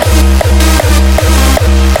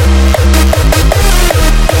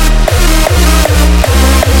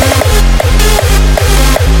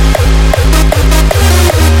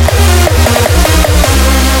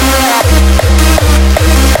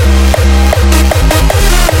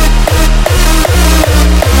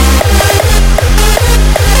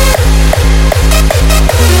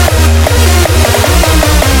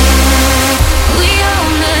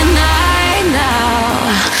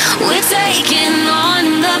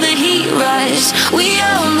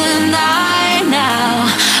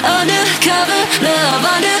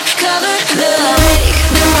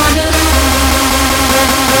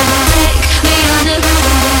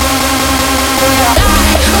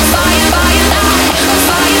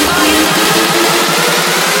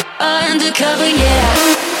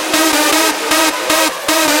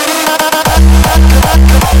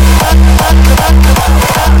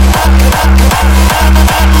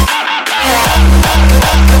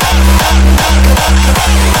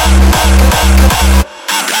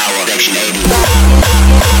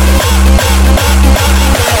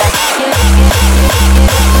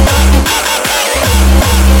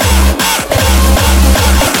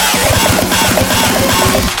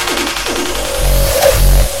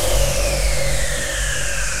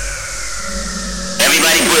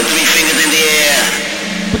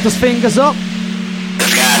 Those fingers up. The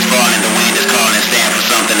sky's falling, the wind is calling, stand for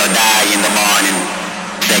something or die in the morning.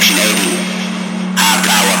 Section 80, high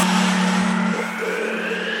power.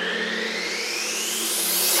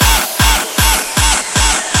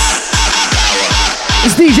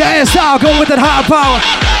 It's DJ S-Style going with that high power.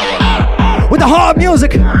 With the hard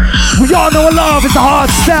music. We all know love is the hard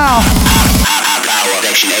style. High power,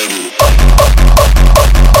 Section 80.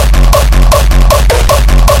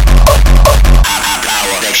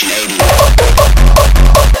 Section 80.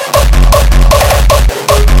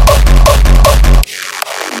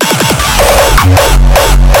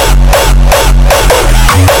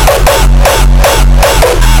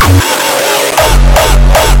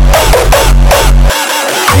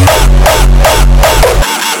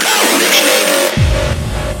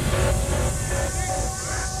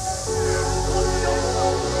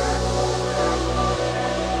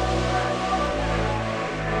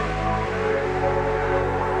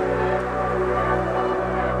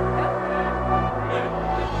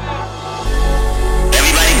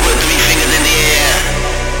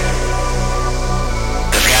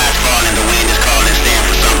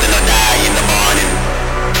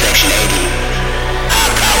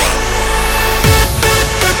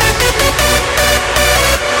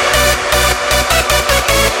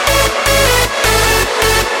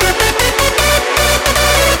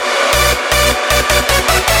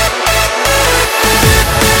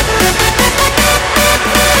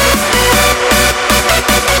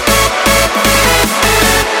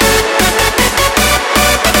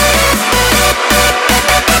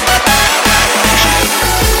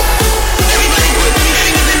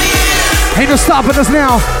 no stopping us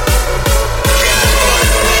now.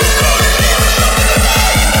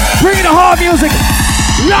 Bring the hard music,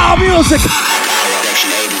 loud music.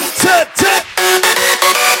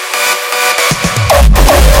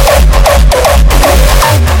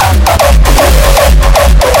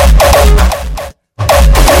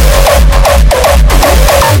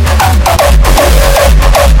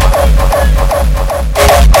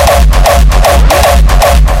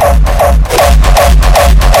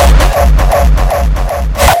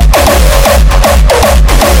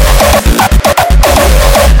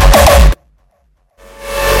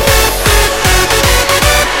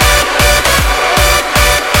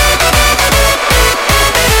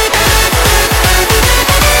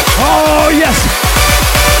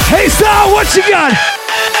 What you got?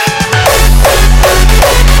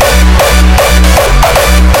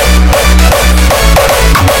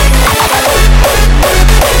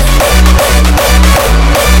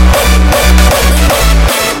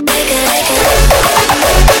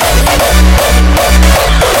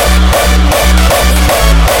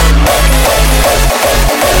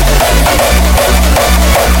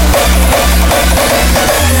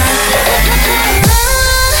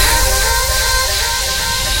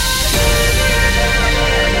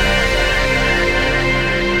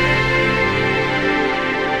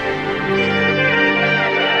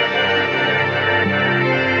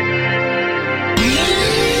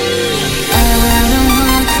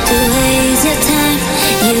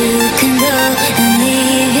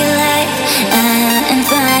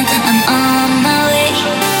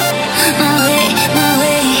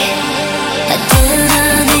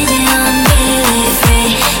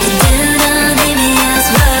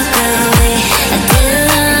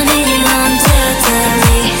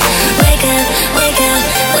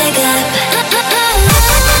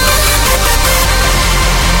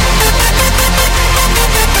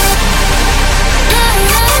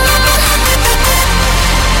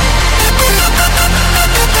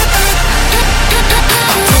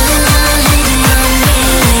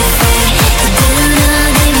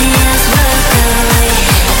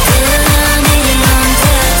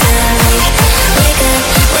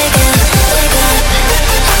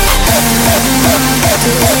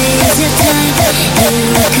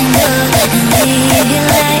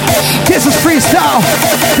 This is freestyle.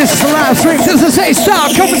 This is the live stream. This is A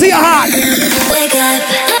Style coming to your heart. Wake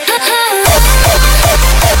up.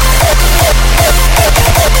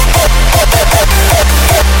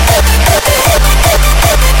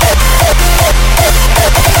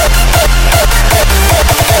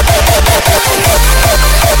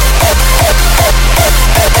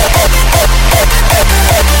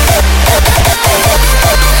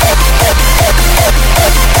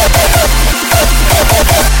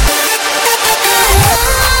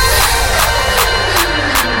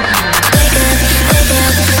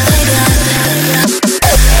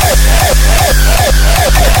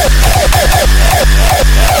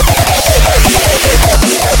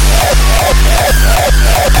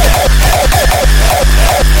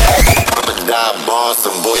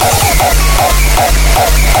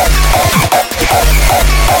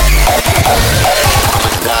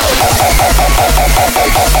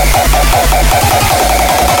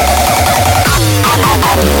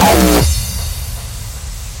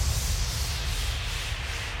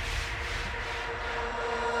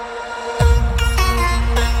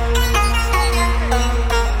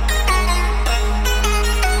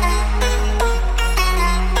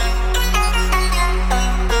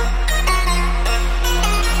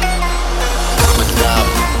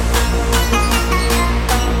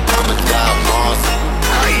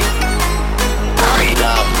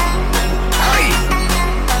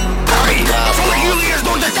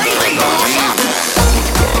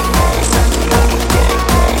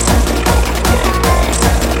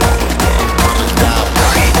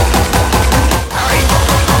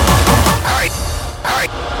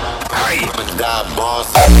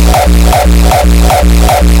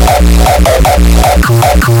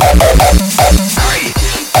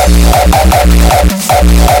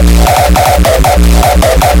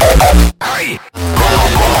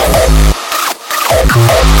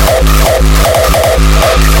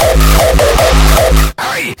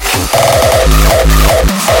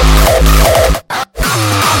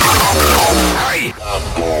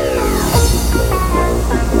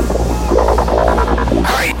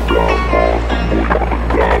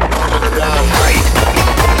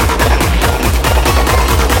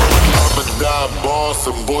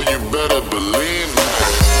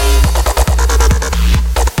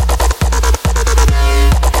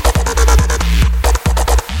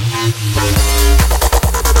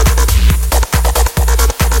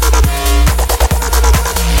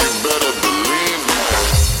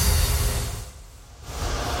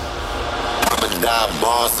 die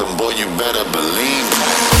boss, and boy, you better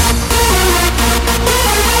believe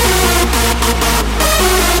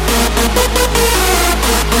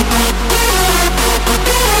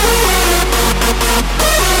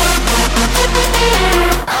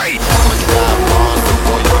Hey!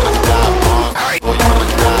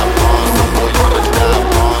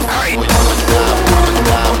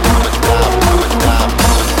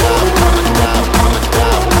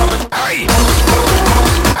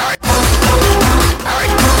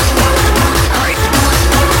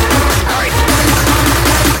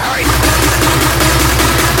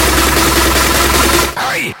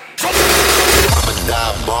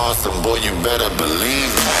 boss, and boy, you better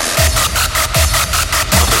believe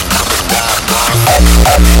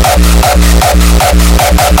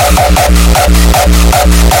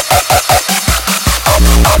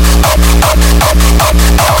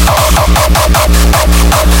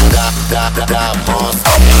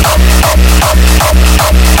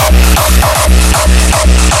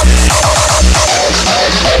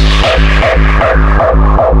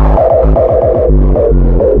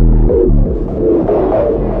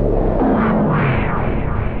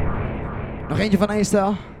Nog eentje van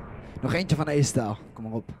A-style. Nog eentje van A-style. Kom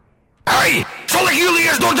maar op. Hey, zal ik jullie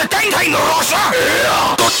eens door de tent heen rossen?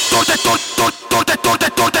 Ja. Door de tent heen. Door de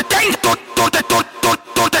tent heen. Door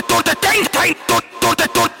de tent heen.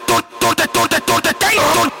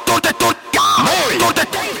 Ja, mooi. Door de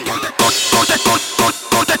tent.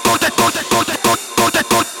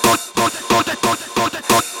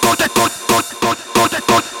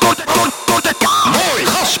 Mooi.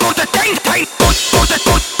 Gas door de tent heen.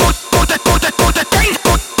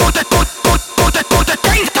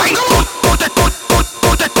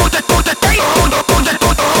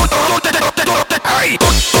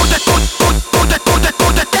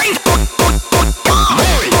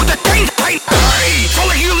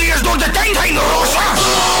 Zal ik jullie eens door de tent heen rossen?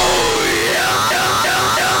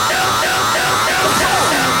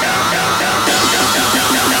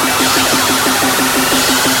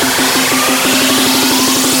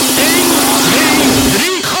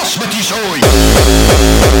 Gas met die zooi.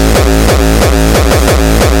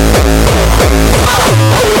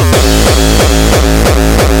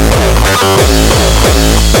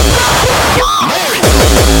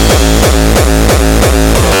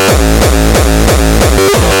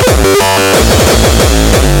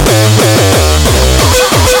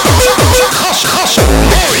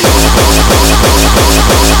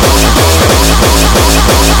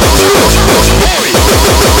 Gas, mooi.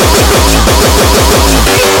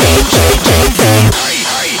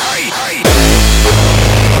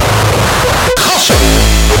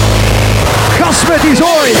 Gas met die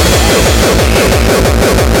zooi!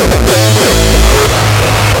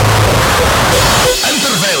 En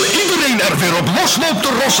terwijl iedereen er weer op losloopt te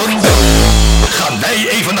rossen, gaan wij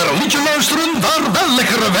even naar een liedje luisteren waar wel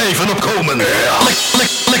lekkere wijven op komen.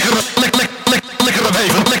 Lekkere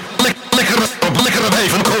wijven, lekkere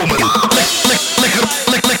wijven komen.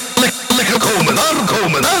 Lekker komen, daar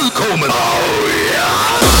komen. Oh ja.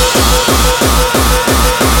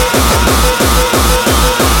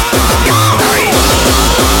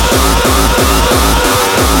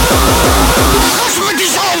 Gas met die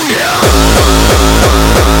zooi!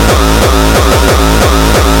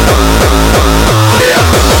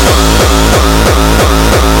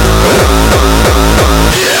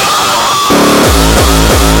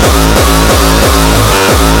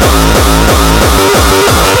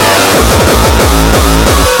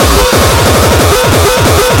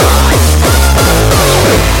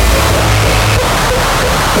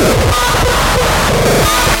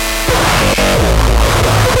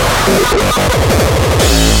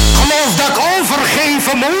 Geloof dat ik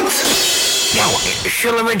overgeven moet? Nou,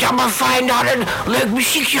 zullen we dan maar fijn naar een leuk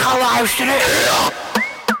muziekje gaan luisteren?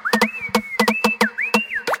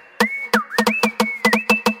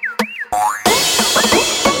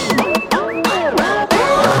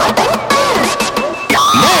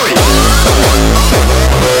 Ja, mooi!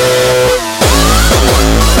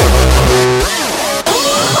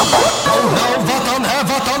 Nou,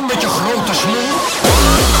 wat dan met je grote smoel?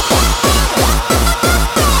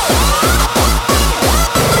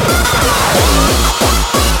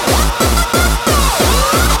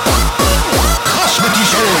 Gas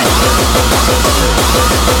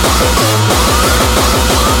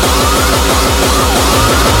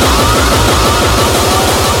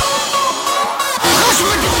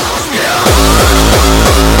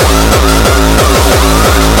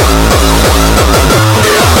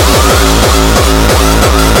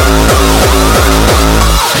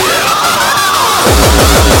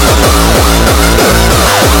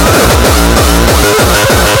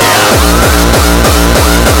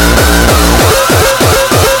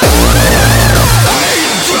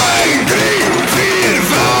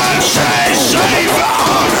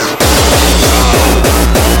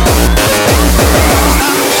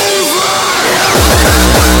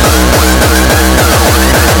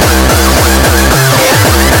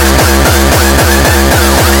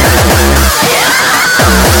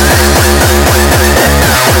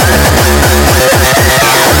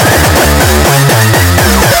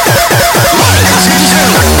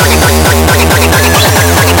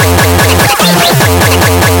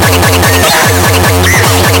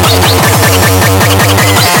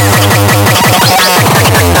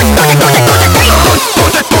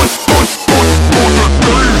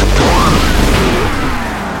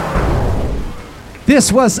This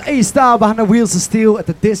was A-Style behind the wheels of steel at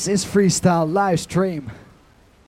the This Is Freestyle live stream.